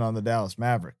should have been on the Dallas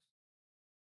Mavericks.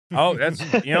 Oh, that's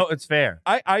it's fair.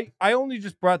 I only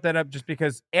just brought that up just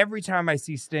because every time I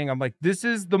see Sting, I'm like, this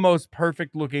is the most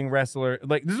perfect looking wrestler.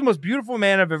 Like, this is the most beautiful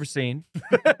man I've ever seen.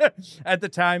 At the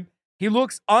time, he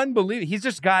looks unbelievable. He's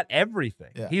just got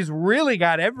everything. Yeah. He's really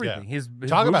got everything. Yeah. His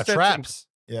Talk about moveset's traps.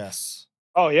 Yes.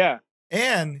 Oh yeah.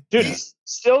 And Dude,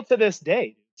 still to this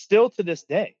day.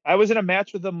 I was in a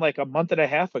match with him like a month and a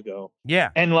half ago yeah.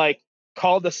 and like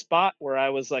called a spot where I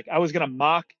was like, I was going to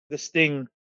mock the Sting,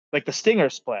 like the Stinger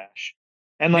splash.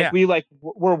 And like, Yeah. we like,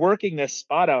 we're working this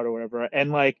spot out or whatever.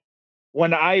 And like,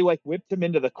 when I like whipped him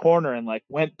into the corner and like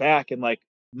went back and like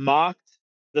mocked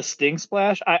the Sting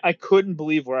splash, I couldn't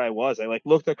believe where I was. I like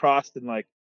looked across and like,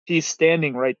 he's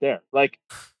standing right there. Like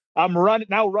I'm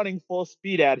running full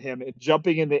speed at him and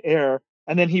jumping in the air.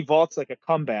 And then he vaults like a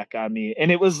comeback on me.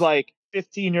 And it was like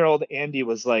 15-year-old Andy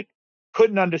was like,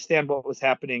 couldn't understand what was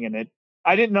happening. And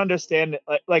I didn't understand it.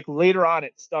 Like later on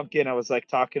it stunk in. I was like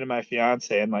talking to my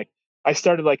fiance and like, I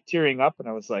started like tearing up and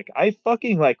I was like, I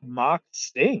fucking like mocked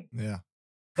Sting. yeah.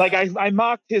 Like I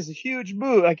mocked his huge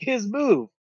move, like his move,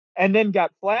 and then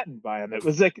got flattened by him. It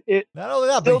was like it. Not only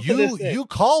that, Still but to this day. you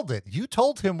called it. You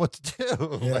told him what to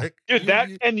do. Yeah. Like, Dude,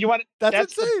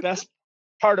 that's the insane. best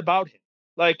part about him.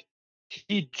 Like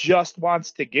he just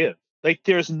wants to give. Like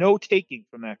there's no taking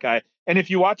from that guy. And if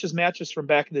you watch his matches from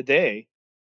back in the day,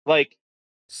 like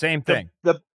Same thing.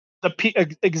 the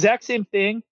exact same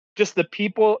thing. Just the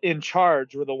people in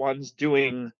charge were the ones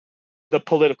doing the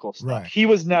political stuff. Right. He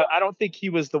was not. I don't think he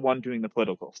was the one doing the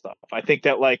political stuff. I think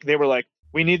that like they were like,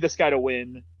 we need this guy to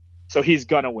win, so he's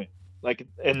gonna win. Like,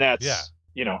 and that's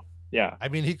yeah. I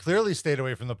mean, he clearly stayed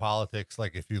away from the politics.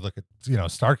 Like, if you look at,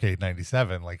 Starrcade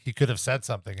 '97, like he could have said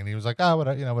something, and he was like,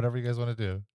 whatever you guys want to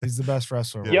do. He's the best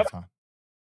wrestler of all Yep. time.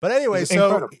 But anyway, It's so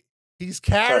incredible. he's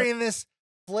carrying this.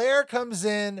 Flair comes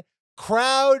in.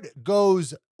 Crowd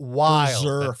goes wild.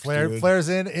 Berserk, And dude. Flair's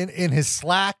in his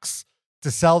slacks to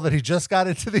sell that he just got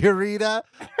into the arena.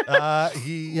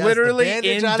 He has Literally the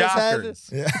bandage in on his head. Dockers.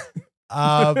 Yeah.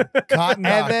 And Cotton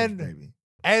Dockers, then- baby.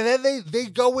 And then they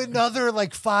go another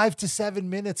like 5 to 7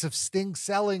 minutes of Sting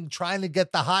selling, trying to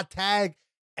get the hot tag,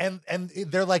 and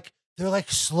they're like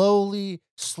slowly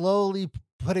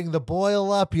putting the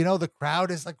boil up. The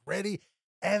crowd is like ready,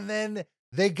 and then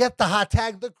they get the hot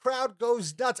tag. The crowd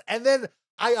goes nuts, and then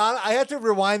I had to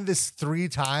rewind this 3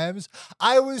 times.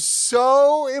 I was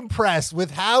so impressed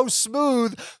with how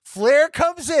smooth Flair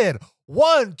comes in.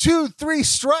 1, 2, 3,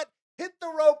 strut, hit the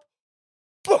rope.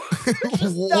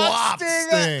 Just Whop,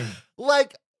 Sting.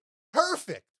 Like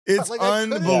perfect. It's Like,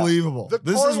 unbelievable. The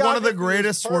This is one of the choreography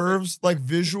greatest is perfect. swerves, like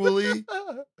visually,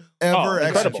 ever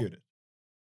incredible. executed.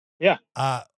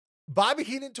 Bobby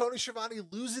Heenan, Tony Schiavone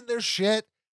losing their shit.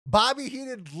 Bobby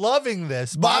Heenan loving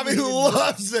this. Bobby Heenan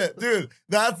loves it, dude.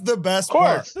 That's the best Of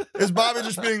course. part. Is Bobby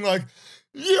just being like,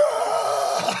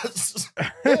 yes,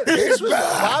 this he's was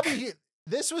back.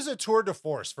 This was a tour de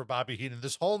force for Bobby Heenan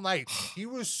this whole night. He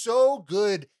was so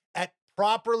good at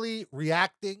properly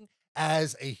reacting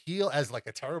as a heel, as like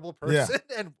a terrible person,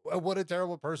 and what a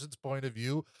terrible person's point of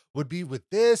view would be with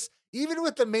this. Even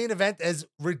with the main event, as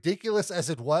ridiculous as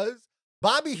it was,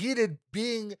 Bobby Heenan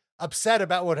being upset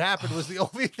about what happened was the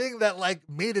only thing that like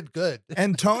made it good.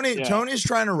 And Tony, Yeah. Tony's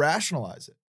trying to rationalize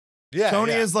it. Yeah,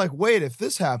 Tony yeah. is like, wait, if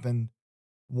this happened,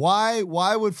 why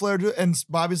would Flair do it? And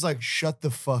Bobby's like, shut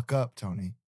the fuck up,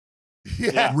 Tony.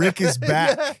 Yeah. Rick is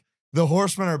back. Yeah. The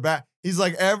Horsemen are back. He's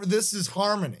like, this is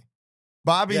harmony.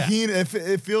 Bobby Yeah. Heenan,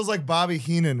 it feels like Bobby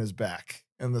Heenan is back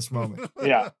in this moment.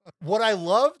 Yeah. What I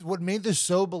loved, what made this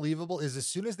so believable is as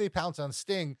soon as they pounce on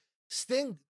Sting,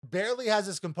 Sting barely has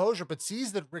his composure, but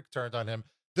sees that Rick turned on him.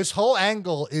 This whole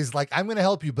angle is like, I'm going to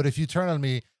help you, but if you turn on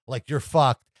me, like you're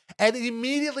fucked. And he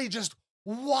immediately just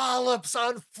wallops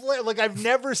on Flair. Like I've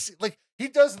never seen, like he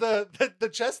does the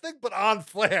chest thing, but on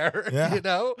Flair, Yeah. you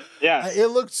know? Yeah. It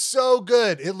looked so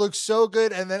good. It looked so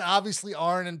good. And then obviously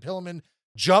Arn and Pillman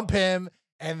jump him,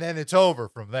 and then it's over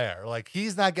from there. Like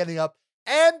he's not getting up.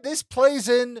 And this plays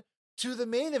in to the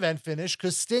main event finish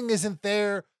because Sting isn't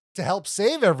there to help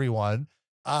save everyone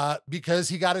because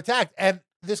he got attacked. And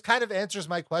this kind of answers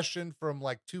my question from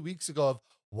like 2 weeks ago of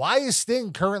why is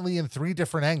Sting currently in 3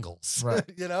 different angles? Right.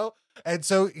 You know? And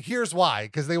so here's why,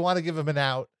 because they want to give him an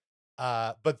out.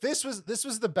 But this was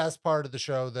the best part of the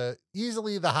show,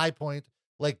 easily the high point,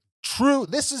 like true.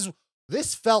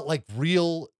 This felt like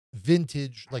real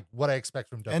vintage, like what I expect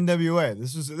from WWE. NWA.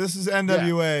 This is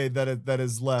NWA that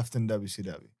is left in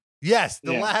WCW. Yes,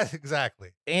 the Yeah. last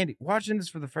exactly. Andy, watching this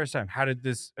for the first time, how did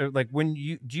this like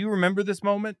do you remember this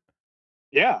moment?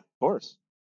 Yeah, of course.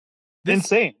 This-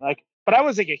 Insane. Like, but I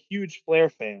was like a huge Flair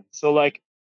fan. So like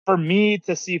for me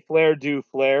to see Flair do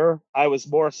Flair, I was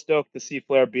more stoked to see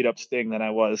Flair beat up Sting than I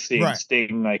was seeing Right.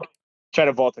 Sting like try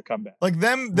to vault a comeback. Like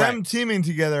them Right. teaming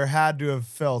together had to have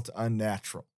felt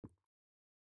unnatural.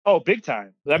 Oh, big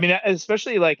time. I mean,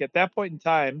 especially like at that point in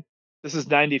time, this is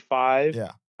 95.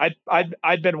 Yeah.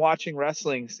 I'd been watching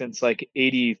wrestling since like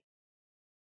 86.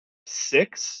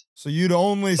 So you'd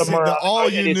only see Somewhere all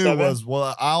around you knew 87. was,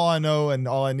 well, all I know and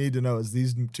all I need to know is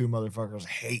these two motherfuckers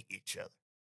hate each other.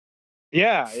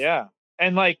 Yeah, yeah.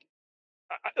 And like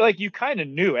you kind of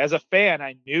knew as a fan,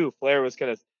 I knew Flair was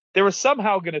they were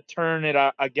somehow gonna turn it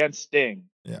against Sting.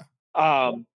 Yeah.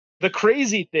 The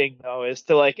crazy thing though is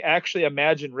to like actually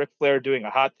imagine Ric Flair doing a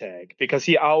hot tag because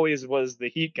he always was the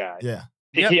heat guy. Yeah.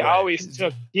 Yep. He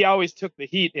Right. always took the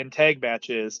heat in tag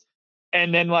matches,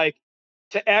 and then like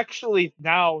to actually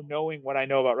now knowing what I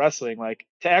know about wrestling, like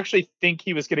to actually think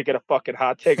he was gonna get a fucking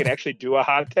hot tag and actually do a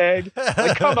hot tag,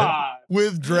 like come on.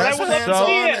 With dress would pants love to on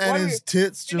see it. Why and do his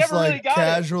tits you just never really like got it.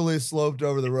 casually sloped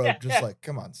over the rope, Yeah. just like,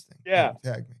 come on, Sting. Yeah.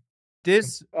 Tag me.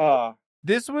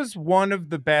 This was one of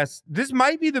the best. This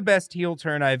might be the best heel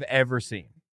turn I've ever seen.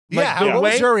 Like, Yeah, the what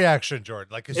was way- your reaction,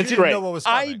 Jordan? Like, 'cause you It's didn't great. know what was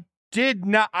coming.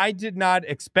 I did not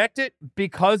expect it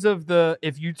because of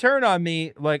if you turn on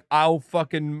me, like I'll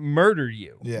fucking murder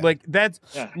you. Yeah. Like that's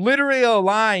Yeah. literally a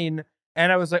line.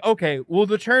 And I was like, okay, well,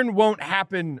 the turn won't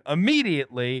happen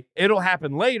immediately. It'll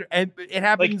happen later. And it like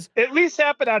happens. at least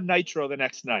happened on Nitro the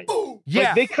next night. Yeah.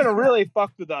 Like, they could have really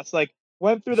fucked with us. Like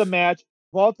went through the match,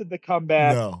 vaulted the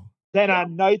comeback, No. then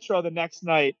on Nitro the next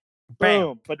night, Bam.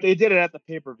 boom. But they did it at the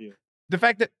pay-per-view. The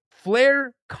fact that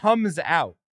Flair comes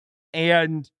out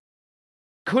and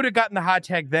could have gotten the hot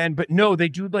tag then, but no, they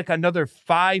do like another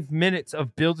 5 minutes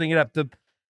of building it up.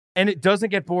 And it doesn't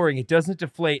get boring. It doesn't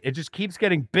deflate. It just keeps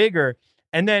getting bigger.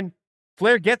 And then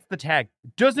Flair gets the tag,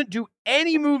 doesn't do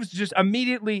any moves, just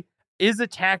immediately is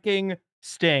attacking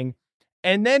Sting.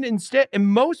 And then instead, in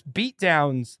most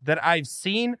beatdowns that I've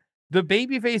seen, the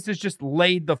babyface is just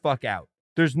laid the fuck out.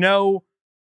 There's no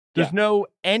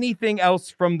anything else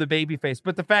from the babyface.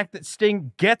 But the fact that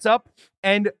Sting gets up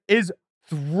and is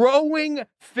throwing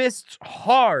fists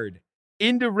hard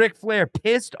into Ric Flair,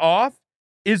 pissed off,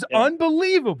 is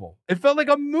unbelievable. It felt like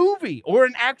a movie or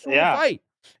an actual fight.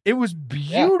 It was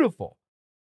beautiful.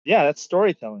 Yeah, that's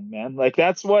storytelling, man. Like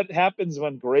that's what happens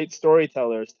when great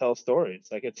storytellers tell stories.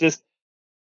 Like it's just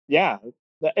yeah,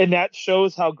 and that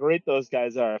shows how great those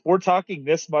guys are. If we're talking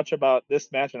this much about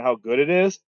this match and how good it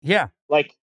is, Yeah.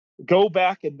 like go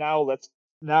back and now let's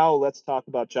talk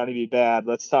about Johnny B. Bad.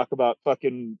 Let's talk about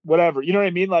fucking whatever. You know what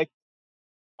I mean? Like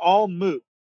all moot.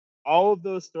 All of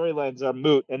those storylines are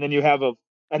moot, and then you have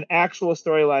an actual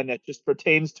storyline that just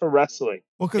pertains to wrestling.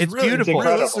 Well, because It's really, beautiful.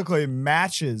 realistically,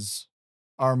 matches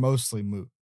are mostly moot.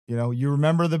 You know, you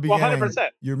remember the beginning, 100%.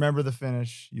 you remember the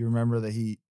finish, you remember the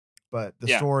heat, but the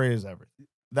Yeah. story is everything.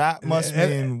 That must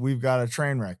mean we've got a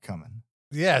train wreck coming.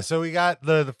 Yeah, so we got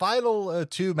the final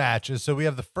two matches. So we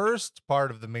have the first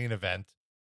part of the main event,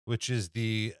 which is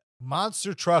the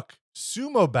monster truck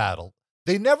sumo battle.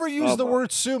 They never use the word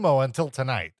sumo until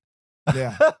tonight.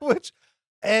 Yeah. Which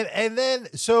and then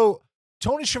so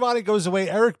Tony Schiavone goes away,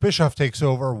 Eric Bischoff takes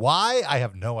over. Why? I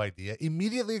have no idea.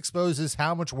 Immediately exposes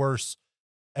how much worse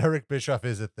Eric Bischoff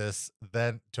is at this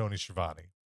than Tony Schiavone.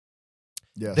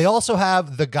 Yes. They also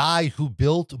have the guy who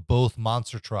built both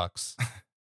monster trucks.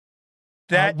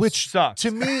 That which sucks.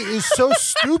 to me is so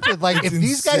stupid. Like if It's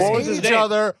these guys insane. What was hate his each name?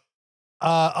 other,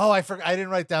 I forgot. I didn't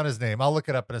write down his name. I'll look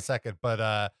it up in a second.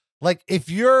 But like if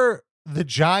you're the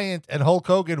Giant and Hulk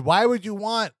Hogan, why would you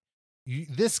want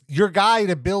your guy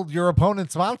to build your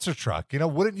opponent's monster truck? You know,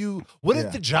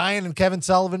 wouldn't the Giant and Kevin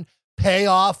Sullivan pay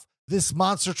off this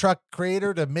monster truck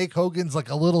creator to make Hogan's like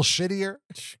a little shittier?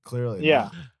 Clearly. Yeah.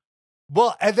 not.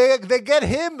 Well, and they get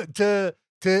him to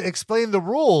explain the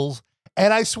rules,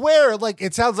 and I swear, like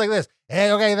it sounds like this.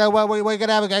 Hey, okay, then we're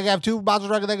gonna have two monster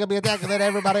trucks, and they're gonna be attacking, and then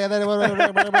everybody, and then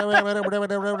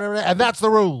and that's the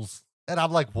rules. And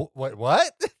I'm like, what?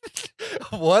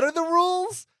 What are the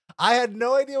rules? I had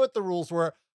no idea what the rules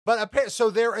were, but so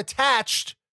they're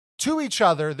attached to each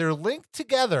other. They're linked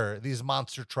together. These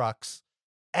monster trucks,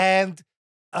 and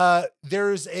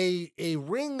there's a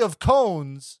ring of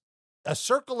cones. A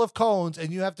circle of cones,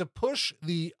 and you have to push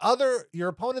your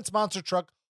opponent's monster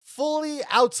truck fully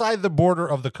outside the border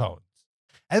of the cones.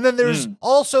 And then there's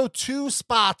also two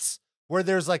spots where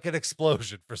there's like an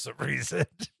explosion for some reason.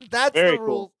 That's Very the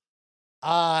cool.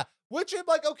 rule. Which I'm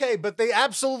like, okay, but they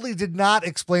absolutely did not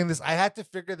explain this. I had to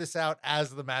figure this out as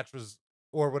the match was,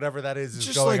 or whatever that is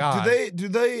Just going like, on. do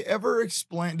they ever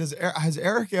explain? Has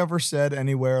Eric ever said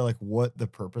anywhere like what the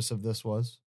purpose of this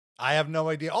was? I have no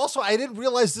idea. Also, I didn't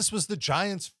realize this was the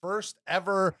Giants' first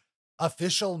ever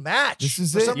official match. This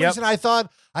is For it. some Yep. reason, I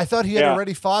thought he had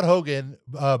already fought Hogan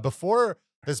before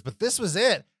this, but this was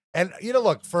it. And you know,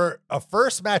 look, for a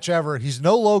first match ever, he's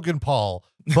no Logan Paul,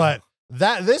 but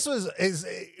this is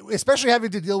especially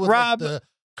having to deal with Rob, the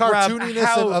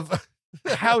cartooniness of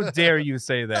How dare you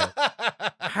say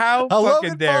that? How fucking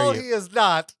Logan dare Paul, you? he is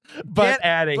not. But Get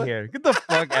out of here. Get the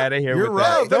fuck out of here You're with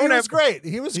right. that. but he Don't was have great.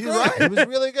 He was He's great. right. He was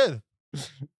really good.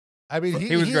 I mean,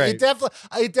 He was great.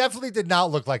 It definitely did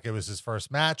not look like it was his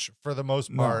first match for the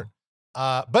most part.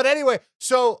 But anyway,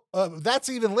 so that's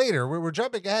even later. We're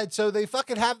jumping ahead. So they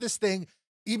fucking have this thing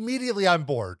immediately on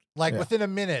board. Like within a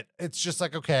minute, it's just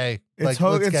like, okay. It's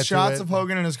let's get it's to shots it. of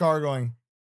Hogan in his car going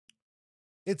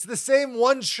It's the same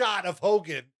one shot of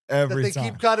Hogan every that they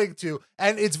time. keep cutting to.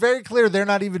 And it's very clear they're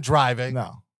not even driving.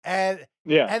 No. And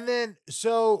Yeah. And then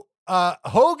so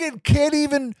Hogan can't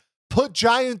even put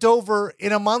Giant over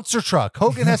in a monster truck.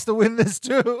 Hogan has to win this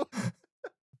too.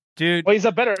 dude. Well, he's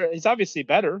obviously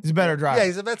better. He's a better driver. Yeah,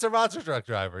 he's a better monster truck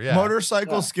driver. Yeah.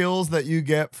 Motorcycle Yeah. skills that you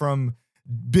get from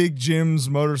Big Jim's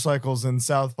motorcycles in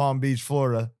South Palm Beach,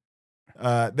 Florida.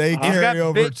 They He's carry got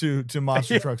over big- to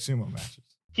monster truck sumo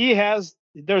matches.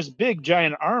 There's big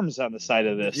giant arms on the side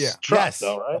of this Yeah. truck, Yes.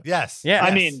 though, right? Yes. Yeah. I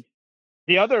Yes. mean,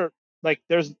 the other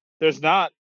there's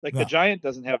not No. the Giant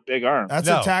doesn't have big arms. That's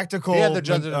No. a tactical. Yeah, the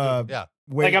judge. Yeah.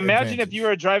 weight Like imagine advantage. if you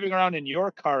were driving around in your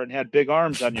car and had big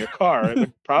arms on your car, it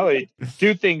would probably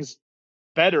do things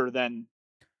better than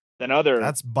other.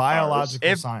 That's biological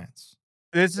If- science.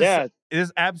 This is Yeah. it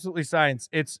is absolutely science.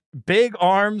 It's big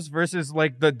arms versus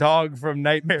like the dog from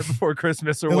Nightmare Before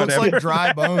Christmas or It looks whatever. like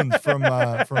dry bones from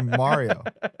Mario.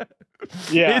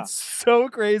 Yeah. It's so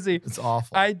crazy. It's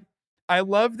awful. I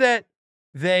love that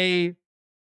they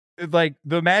like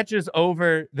the match is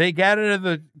over. They get out of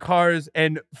the cars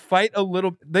and fight a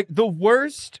little. Like the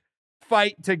worst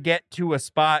fight to get to a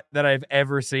spot that I've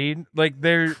ever seen. Like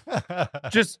they're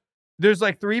just there's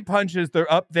like 3 punches.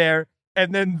 They're up there,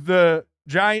 and then the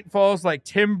Giant falls like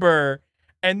timber,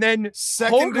 and then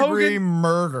Second Hulk degree Hogan-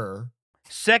 murder.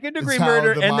 second degree is how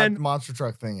murder, the and then monster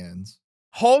truck thing ends.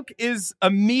 Hulk is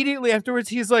immediately afterwards.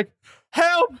 He's like,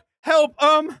 "Help! Help!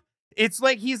 It's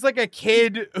like he's like a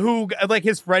kid who like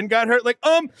his friend got hurt. Like,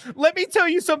 let me tell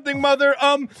you something, mother.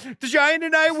 The Giant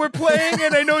and I were playing,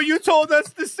 and I know you told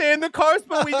us to stay in the cars,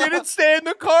 but we didn't stay in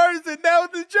the cars, and now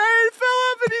the Giant fell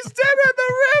off and he's dead in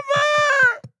the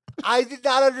river. I did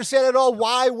not understand at all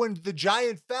why when the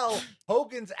Giant fell,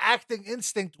 Hogan's acting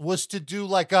instinct was to do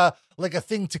like a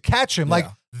thing to catch him. Yeah. Like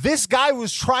this guy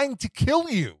was trying to kill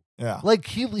you. Yeah. Like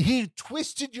he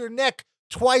twisted your neck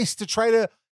twice to try to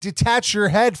detach your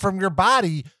head from your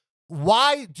body.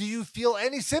 Why do you feel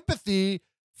any sympathy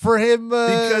for him?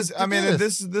 Because I mean,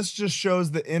 this just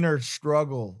shows the inner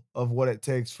struggle of what it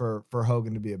takes for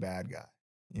Hogan to be a bad guy.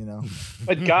 You know,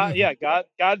 But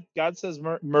God says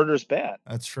murder's bad.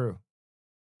 that's true.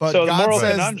 But So the God moral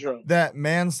says conundrum. that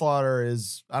manslaughter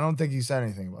is. I don't think he said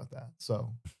anything about that.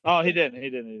 So Oh, he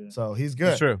didn't. so he's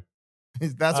good. It's true.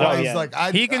 That's Oh, why he's yeah. like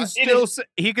He can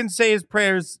he can say his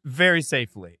prayers very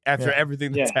safely after Yeah.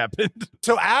 everything that's Yeah. happened.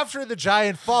 So after the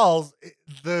Giant falls,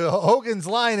 the Hogan's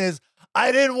line is,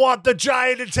 "I didn't want the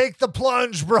Giant to take the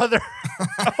plunge, brother."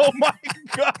 Oh my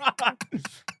god!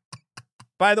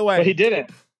 By the way, But he didn't.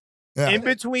 Yeah. in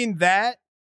between that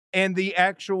and the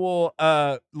actual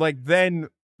then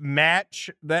match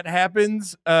that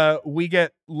happens, we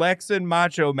get Lex and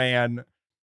Macho Man,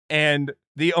 and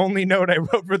the only note I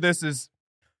wrote for this is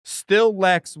still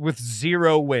Lex with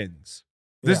 0 wins.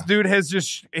 This Yeah. dude has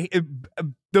just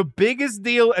the biggest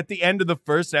deal at the end of the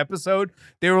first episode.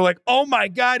 They were like, "Oh my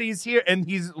god, he's here," and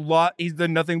he's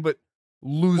done nothing but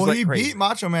lose. Well, like he crazy. beat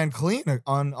Macho Man clean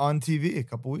on TV a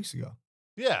couple weeks ago.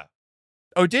 Yeah.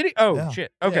 Oh, did he? Oh, Yeah.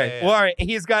 shit. Okay. Yeah, yeah, Well, all right.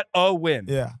 He's got a win.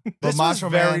 Yeah, but This was Macho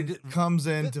very Man comes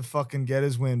in to fucking get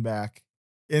his win back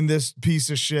in this piece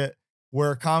of shit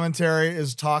where commentary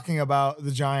is talking about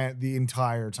the Giant the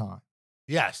entire time.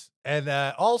 Yes. And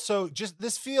also, just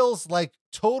this feels like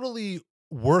totally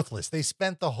worthless. They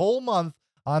spent the whole month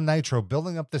on Nitro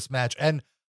building up this match. And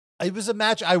it was a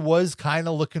match I was kind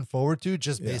of looking forward to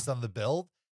just based on the build.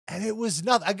 And it was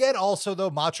nothing. Again, also, though,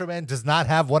 Macho Man does not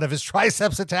have one of his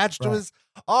triceps attached to Right. his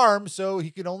arm, so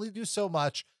he can only do so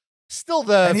much. Still,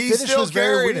 the And he finish still was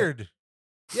very carried it. weird.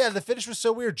 Yeah, the finish was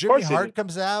so weird. course Jimmy he Hart did.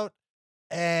 comes out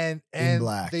and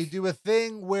black. they do a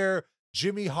thing where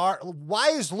Jimmy Hart. Why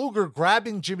is Luger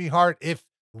grabbing Jimmy Hart if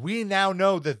we now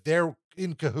know that they're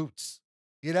in cahoots?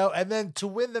 You know, and then to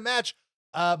win the match,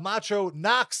 Macho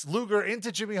knocks Luger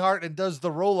into Jimmy Hart and does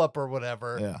the roll up or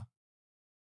whatever. Yeah,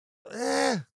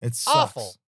 it's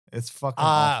Awful. It's fucking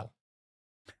awful.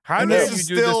 How And did this you is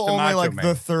do this still to only Macho like Man?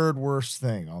 the third worst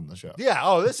thing on the show. Yeah.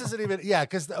 Oh, this isn't even. Yeah,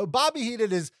 because Bobby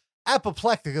Heenan is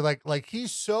apoplectic. Like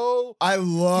he's so. I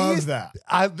love He's- that.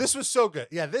 This was so good.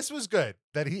 Yeah, this was good.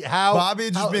 That he how Bobby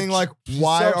just how- being like, she's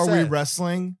 "Why so are we upset.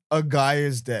 wrestling? A guy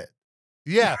is dead."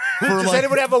 Yeah. For Does like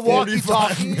anyone have a 45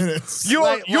 walkie-talkie? minutes.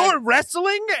 You're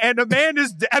wrestling and a man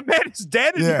is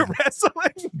dead and Yeah. you're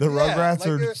wrestling. The Yeah, Rugrats like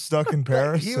are stuck in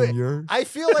Paris, he- and you're I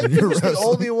feel like he You're was the wrestling.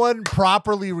 only one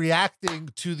properly reacting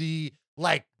to the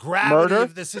like gravity Murder?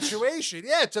 of the situation.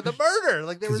 Yeah, to the murder.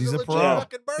 Like there 'Cause was he's a a legit pro.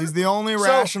 fucking murder. he's the only So-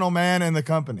 rational man in the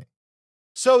company.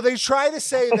 So they try to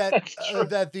say that That's true.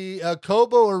 that the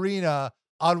Kobo Arena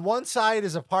on one side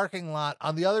is a parking lot,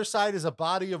 on the other side is a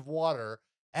body of water,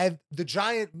 and the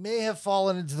Giant may have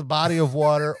fallen into the body of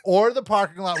water or the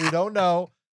parking lot. We don't know.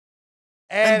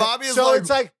 And Bobby is so like, it's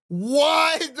like,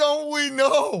 Why don't we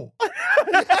know?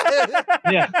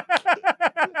 Yeah.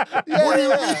 yeah, What do you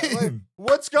yeah, mean? like,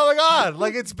 what's going on?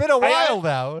 Like it's been a while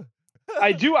now.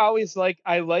 I do always like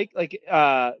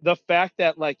the fact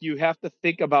that like you have to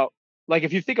think about, like,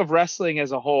 if you think of wrestling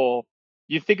as a whole,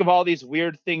 you think of all these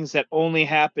weird things that only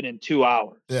happen in 2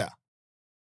 hours. Yeah.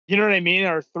 You know what I mean?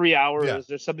 Or 3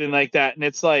 hours or something like that. And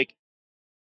it's like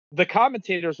the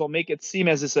commentators will make it seem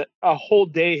as if a whole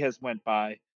day has went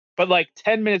by. But like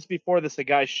 10 minutes before this, a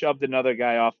guy shoved another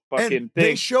guy off fucking And they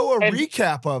thing. show a And-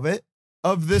 recap of it,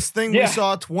 of this thing Yeah. we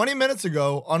saw 20 minutes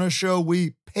ago on a show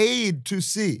we paid to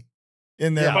see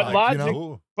in their Yeah, but life, you logic- know?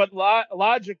 Ooh. But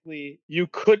logically, you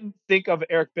couldn't think of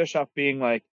Eric Bischoff being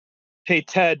like, "Hey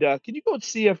Ted, can you go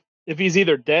see if he's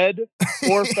either dead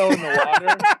or fell in the water,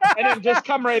 and then just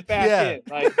come right back Yeah. in."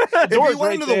 Like, the If door's he went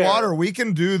right into the there. water, we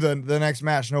can do the next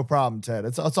match, no problem, Ted.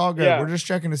 It's all good. Yeah. We're just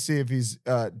checking to see if he's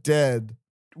dead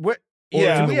What? or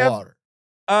Yeah. in we the have- water.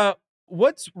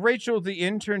 What's Rachel the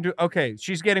intern do? Okay,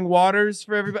 she's getting waters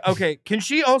for everybody. Okay, can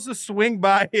she also swing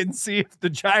by and see if the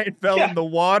Giant fell Yeah. in the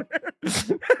water?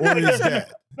 Or he's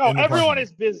dead. No, in the everyone parking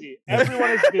is busy. Everyone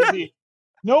is busy.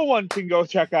 No one can go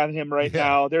check on him right Yeah.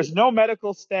 now. There's no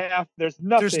medical staff. There's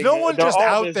nothing. There's no one They're just all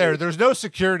out busy. there. There's no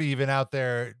security even out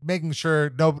there making sure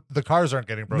the cars aren't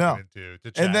getting broken No. into.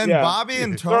 To check. And then Yeah. Bobby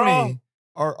and They're all- Tony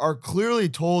are clearly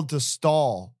told to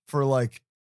stall for like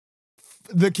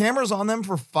the camera's on them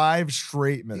for 5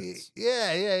 straight minutes.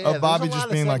 Yeah. Of Bobby There's a lot just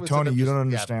of being like, segments of Tony, him you just don't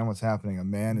yapping. understand what's happening. A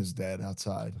man is dead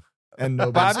outside, and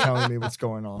nobody's telling me what's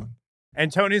going on.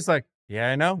 And Tony's like, yeah,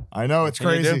 I know. I know it's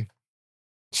What can you crazy.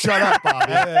 Shut up,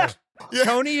 Bobby. Yeah.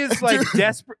 Tony is like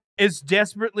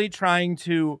desperately trying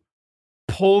to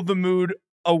pull the mood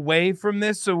away from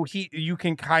this so you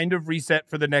can kind of reset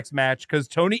for the next match, because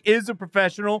Tony is a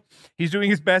professional. He's doing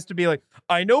his best to be like,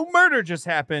 I know murder just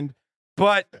happened,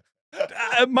 but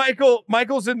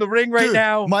Michael's in the ring right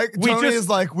now. Tony is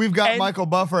like, we've got Michael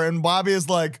Buffer, and Bobby is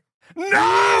like, no!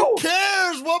 Who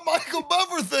cares what Michael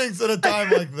Buffer thinks at a time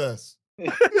like this?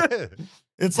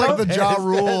 It's like the Ja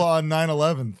Rule on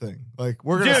 9/11 thing. Like,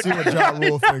 we're going to see what Ja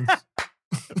Rule thinks.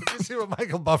 You see what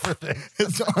Michael Buffer thinks.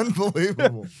 It's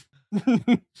unbelievable.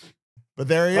 But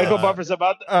there he is. Michael Buffer's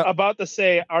about to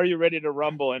say, "Are you ready to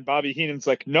rumble?" And Bobby Heenan's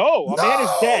like, "No, a man is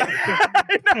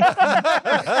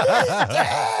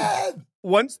dead."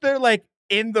 Once they're like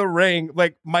in the ring,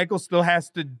 like Michael still has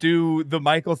to do the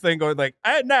Michael thing, going like,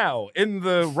 and now in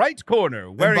the right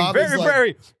corner, wearing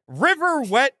very river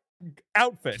wet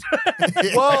outfit.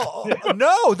 Well,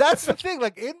 no, that's the thing.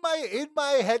 Like in my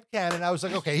head canon, I was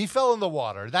like, okay, he fell in the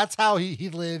water. That's how he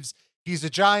lives. He's a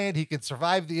giant. He can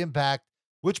survive the impact.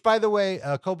 Which, by the way,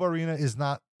 Cobo Arena is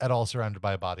not at all surrounded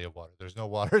by a body of water. There's no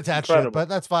water attached to it, but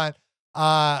that's fine.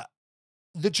 The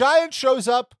giant shows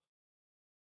up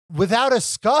without a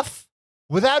scuff,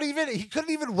 he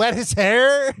couldn't even wet his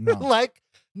hair. No. Like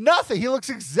nothing. He looks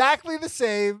exactly the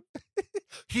same.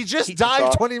 He just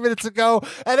died 20 minutes ago,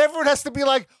 and everyone has to be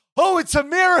like, oh, it's a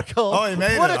miracle. Oh, he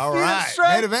made it. All right.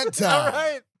 Main event time. All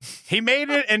right. He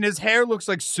made it, and his hair looks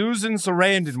like Susan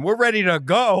Sarandon. We're ready to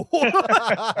go.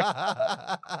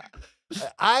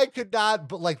 I could not,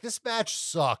 but like this match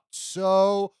sucked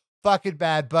so fucking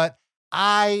bad, but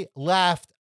I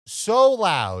laughed so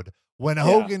loud when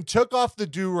Hogan took off the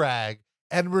do-rag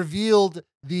and revealed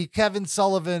the Kevin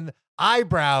Sullivan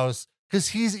eyebrows, because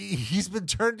he's been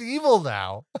turned evil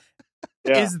now.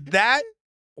 Is that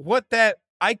what that...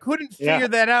 I couldn't figure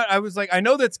that out. I was like, I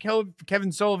know that's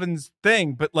Kevin Sullivan's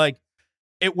thing, but like,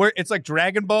 it's like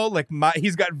Dragon Ball. Like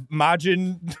he's got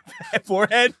Majin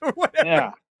forehead or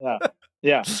whatever.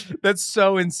 Yeah. That's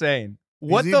so insane.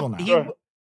 What the?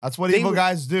 That's what evil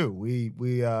guys do. We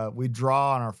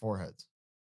draw on our foreheads.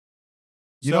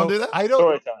 You don't do that? I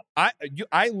don't.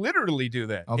 I literally do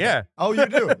that. Okay. Yeah. Oh, you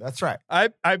do. That's right.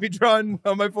 I be drawing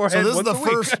on my forehead. So this is the once a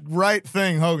week. first right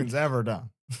thing Hogan's ever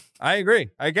done. I agree.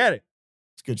 I get it.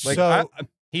 Good shit. Like,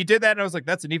 he did that, and I was like,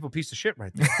 "That's an evil piece of shit,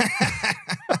 right there."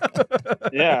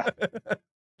 Yeah.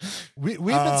 We've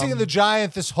been seeing the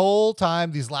Giant this whole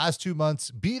time, these last 2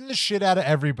 months, beating the shit out of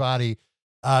everybody,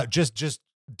 just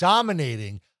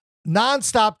dominating,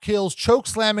 nonstop kills, choke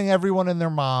slamming everyone and their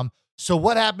mom. So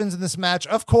what happens in this match?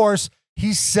 Of course,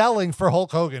 he's selling for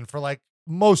Hulk Hogan for like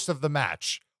most of the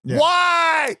match. Yeah.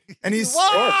 Why? And he's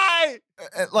why?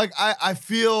 Like I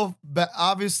feel that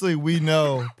obviously we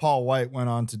know Paul White went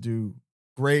on to do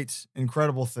great,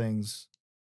 incredible things.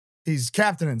 He's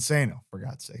Captain Insano, for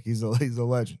God's sake. He's a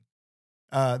legend.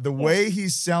 The way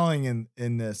he's selling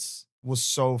in this was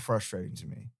so frustrating to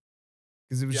me,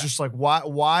 because it was just like,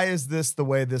 why is this the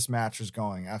way this match is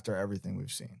going after everything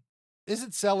we've seen? Is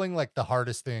it selling like the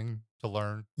hardest thing to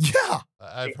learn? Yeah,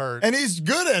 I've heard, and he's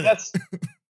good at it.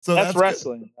 So that's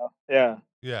wrestling.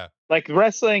 Yeah. Like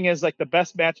wrestling is like the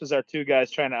best matches are two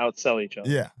guys trying to outsell each other.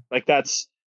 Yeah. Like that's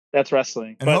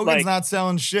wrestling. And Hogan's not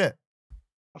selling shit.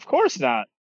 Of course not.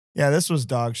 Yeah, this was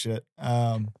dog shit.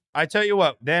 I tell you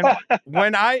what, then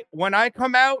when I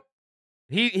come out,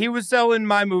 he was selling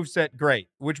my moveset great,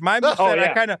 which my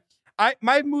moveset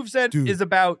my moveset is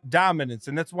about dominance,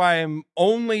 and that's why I'm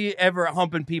only ever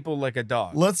humping people like a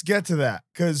dog. Let's get to that,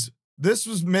 because this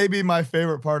was maybe my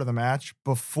favorite part of the match.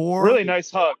 Before really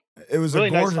nice hug. It was really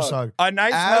a gorgeous hug. A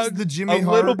nice hug, the Jimmy a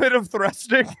Hart, little bit of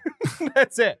thrusting.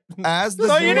 That's it. As the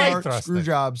Jimmy Hart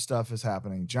screwjob stuff is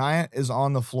happening, Giant is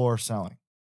on the floor selling.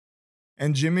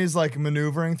 And Jimmy's like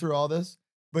maneuvering through all this,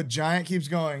 but Giant keeps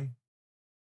going.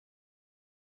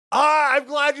 I'm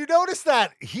glad you noticed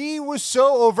that. He was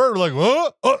so overt, like,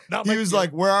 he was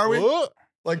like, where are we?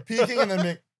 Like peeking and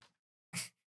then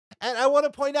And I want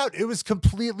to point out, it was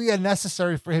completely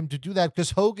unnecessary for him to do that,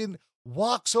 because Hogan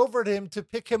walks over to him to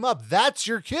pick him up. That's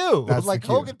your cue. That's like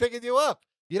Hogan picking you up.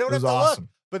 You don't have to awesome. look.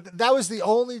 But that was the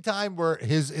only time where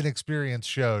his inexperience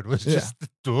showed, was just,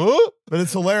 But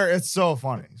it's hilarious. It's so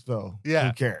funny. So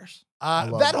who cares?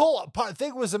 That whole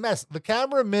thing was a mess. The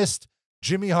camera missed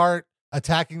Jimmy Hart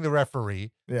attacking the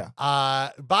referee. Yeah.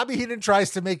 Bobby Heenan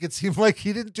tries to make it seem like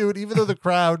he didn't do it, even though the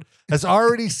crowd has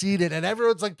already seen it, and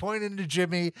everyone's like pointing to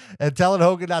Jimmy and telling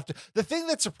Hogan not to. The thing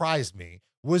that surprised me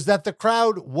was that the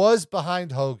crowd was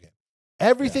behind Hogan.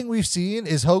 Everything we've seen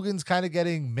is Hogan's kind of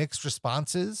getting mixed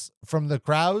responses from the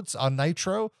crowds on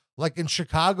Nitro. Like in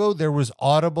Chicago, there was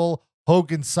audible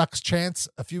Hogan sucks chants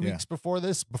a few weeks before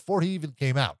this, before he even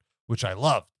came out, which I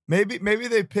loved. Maybe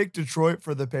they picked Detroit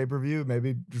for the pay-per-view.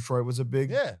 Maybe Detroit was a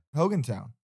big Hogan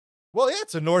town. Well, yeah,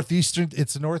 it's a northeast town.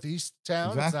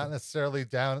 Exactly. It's not necessarily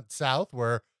down south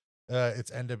where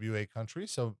it's NWA country.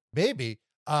 So maybe.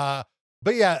 But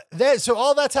yeah, so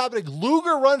all that's happening.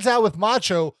 Luger runs out with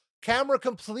Macho. Camera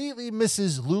completely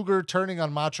misses Luger turning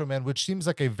on Macho Man, which seems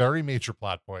like a very major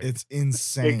plot point. It's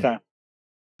insane. Big time.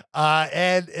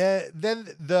 And then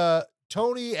the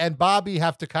Tony and Bobby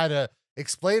have to kind of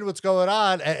explain what's going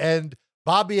on. And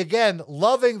Bobby, again,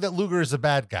 loving that Luger is a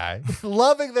bad guy,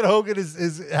 loving that Hogan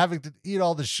is having to eat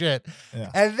all the shit.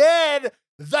 Yeah. And then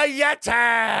the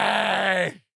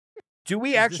Yeti. Do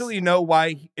we actually know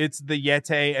why it's the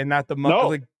Yeti and not the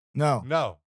monkey?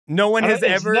 No. No one has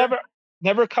ever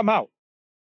never come out.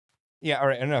 Yeah, all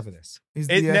right, enough of this. He's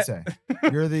the Yeti.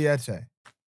 You're the Yeti.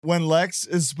 When Lex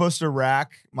is supposed to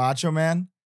rack Macho Man,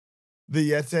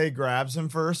 the Yeti grabs him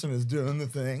first and is doing the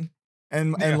thing.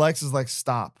 And Lex is like,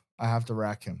 stop. I have to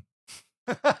rack him.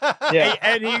 Yeah.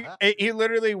 And he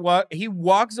literally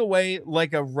walks away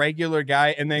like a regular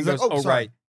guy and then He's goes, like, oh,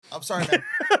 right. I'm sorry, man.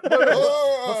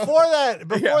 Before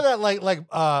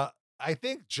that, I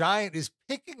think Giant is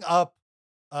picking up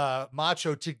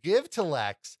Macho to give to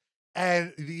Lex,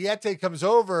 and the Yeti comes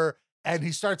over and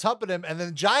he starts humping him, and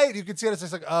then Giant, you can see it,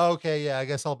 it's like, oh, okay, yeah, I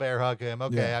guess I'll bear hug him.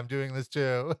 Okay, I'm doing this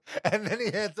too. And then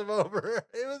he hands him over.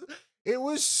 It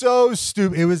was so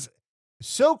stupid. It was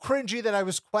so cringy that I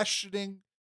was questioning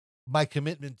my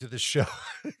commitment to the show.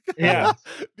 Yeah.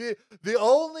 The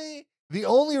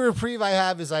only reprieve I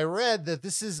have is I read that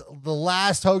this is the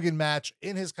last Hogan match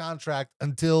in his contract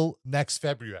until next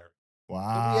February.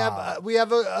 Wow. So we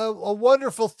have a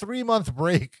wonderful 3-month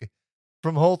break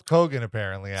from Hulk Hogan,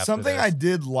 apparently. After something this. I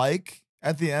did like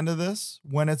at the end of this,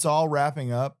 when it's all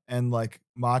wrapping up and like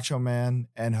Macho Man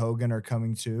and Hogan are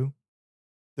coming to,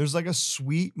 there's like a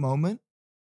sweet moment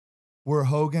where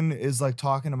Hogan is like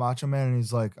talking to Macho Man and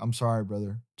he's like, I'm sorry,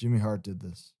 brother. Jimmy Hart did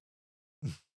this.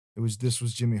 This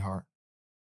was Jimmy Hart.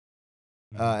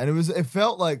 And it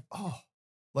felt like,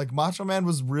 like Macho Man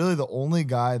was really the only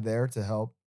guy there to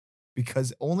help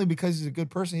because he's a good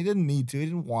person. He didn't need to. He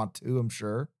didn't want to, I'm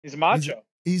sure. He's macho.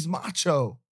 He's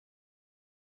macho.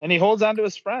 And he holds on to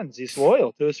his friends. He's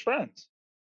loyal to his friends.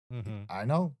 Mm-hmm. I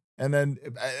know. And then,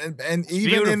 and even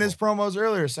beautiful. in his promos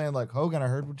earlier saying like, Hogan, I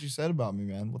heard what you said about me,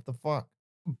 man. What the fuck?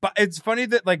 But it's funny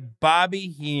that like Bobby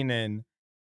Heenan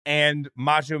and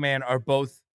Macho Man are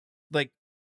both like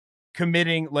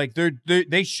committing, like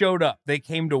they showed up. They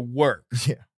came to work.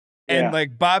 Yeah. And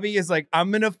like Bobby is like,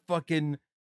 I'm going to fucking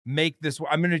make this.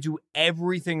 I'm going to do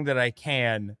everything that I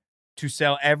can to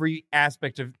sell every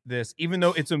aspect of this, even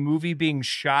though it's a movie being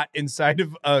shot inside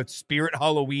of a Spirit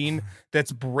Halloween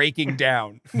that's breaking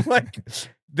down. Like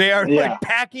they are like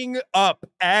packing up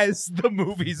as the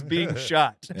movie's being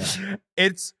shot. Yeah.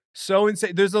 It's so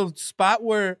insane. There's a spot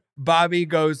where Bobby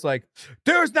goes like,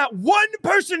 there's not one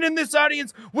person in this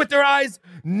audience with their eyes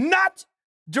not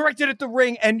directed at the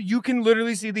ring, and you can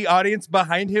literally see the audience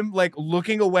behind him like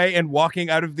looking away and walking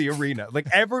out of the arena. Like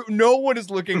no one is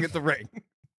looking at the ring.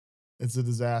 It's a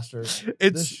disaster.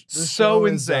 It's this so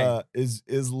insane. Is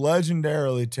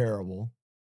legendarily terrible.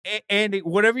 And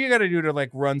whatever you got to do to like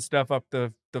run stuff up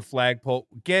the flagpole,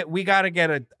 we got to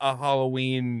get a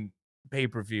Halloween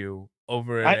pay-per-view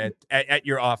over at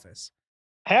your office.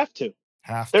 Have to.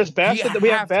 There's Bash at the we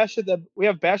have Bash at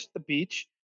the Beach.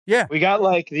 Yeah. We got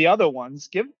like the other ones.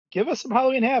 Give us some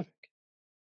Halloween Havoc.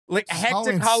 Like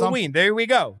Hectic Halloween. There we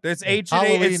go. There's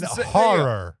Halloween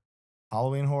horror.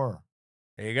 Halloween horror.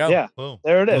 There you go. Yeah. Boom.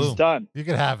 There it is. Boom. Done. You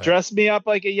can have it. Dress me up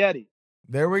like a Yeti.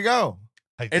 There we go.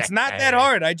 It's not that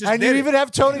hard. And you even have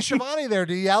Tony Schiavone there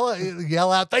to yell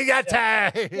out the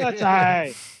Yeti.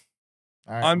 Yeti.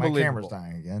 All right, unbelievable. My camera's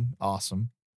dying again. Awesome.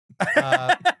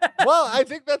 Well, I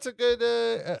think that's a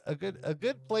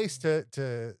good place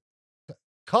to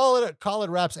call it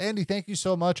wraps. Andy, thank you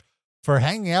so much for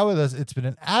hanging out with us. It's been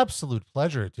an absolute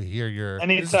pleasure to hear your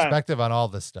perspective on all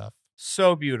this stuff.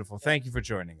 So beautiful. Thank you for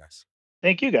joining us.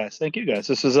 Thank you guys.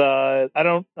 This is I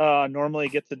don't normally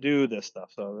get to do this stuff,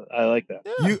 so I like that.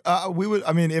 Yeah. We would.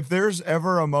 I mean, if there's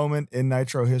ever a moment in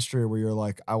Nitro history where you're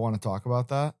like, I want to talk about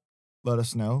that, let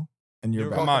us know. And you're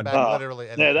back. Come on, back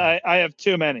literally. I have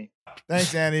too many.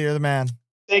 Thanks, Andy. You're the man.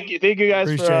 Thank you guys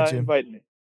for Appreciate you. inviting me.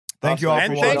 Thank you all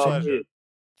And for thank- watching.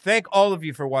 Thank all of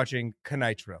you for watching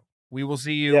KNITRO. We will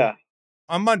see you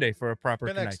on Monday for a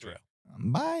proper Next KNITRO.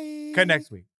 week. Bye.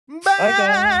 Next week. Bye,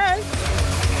 guys.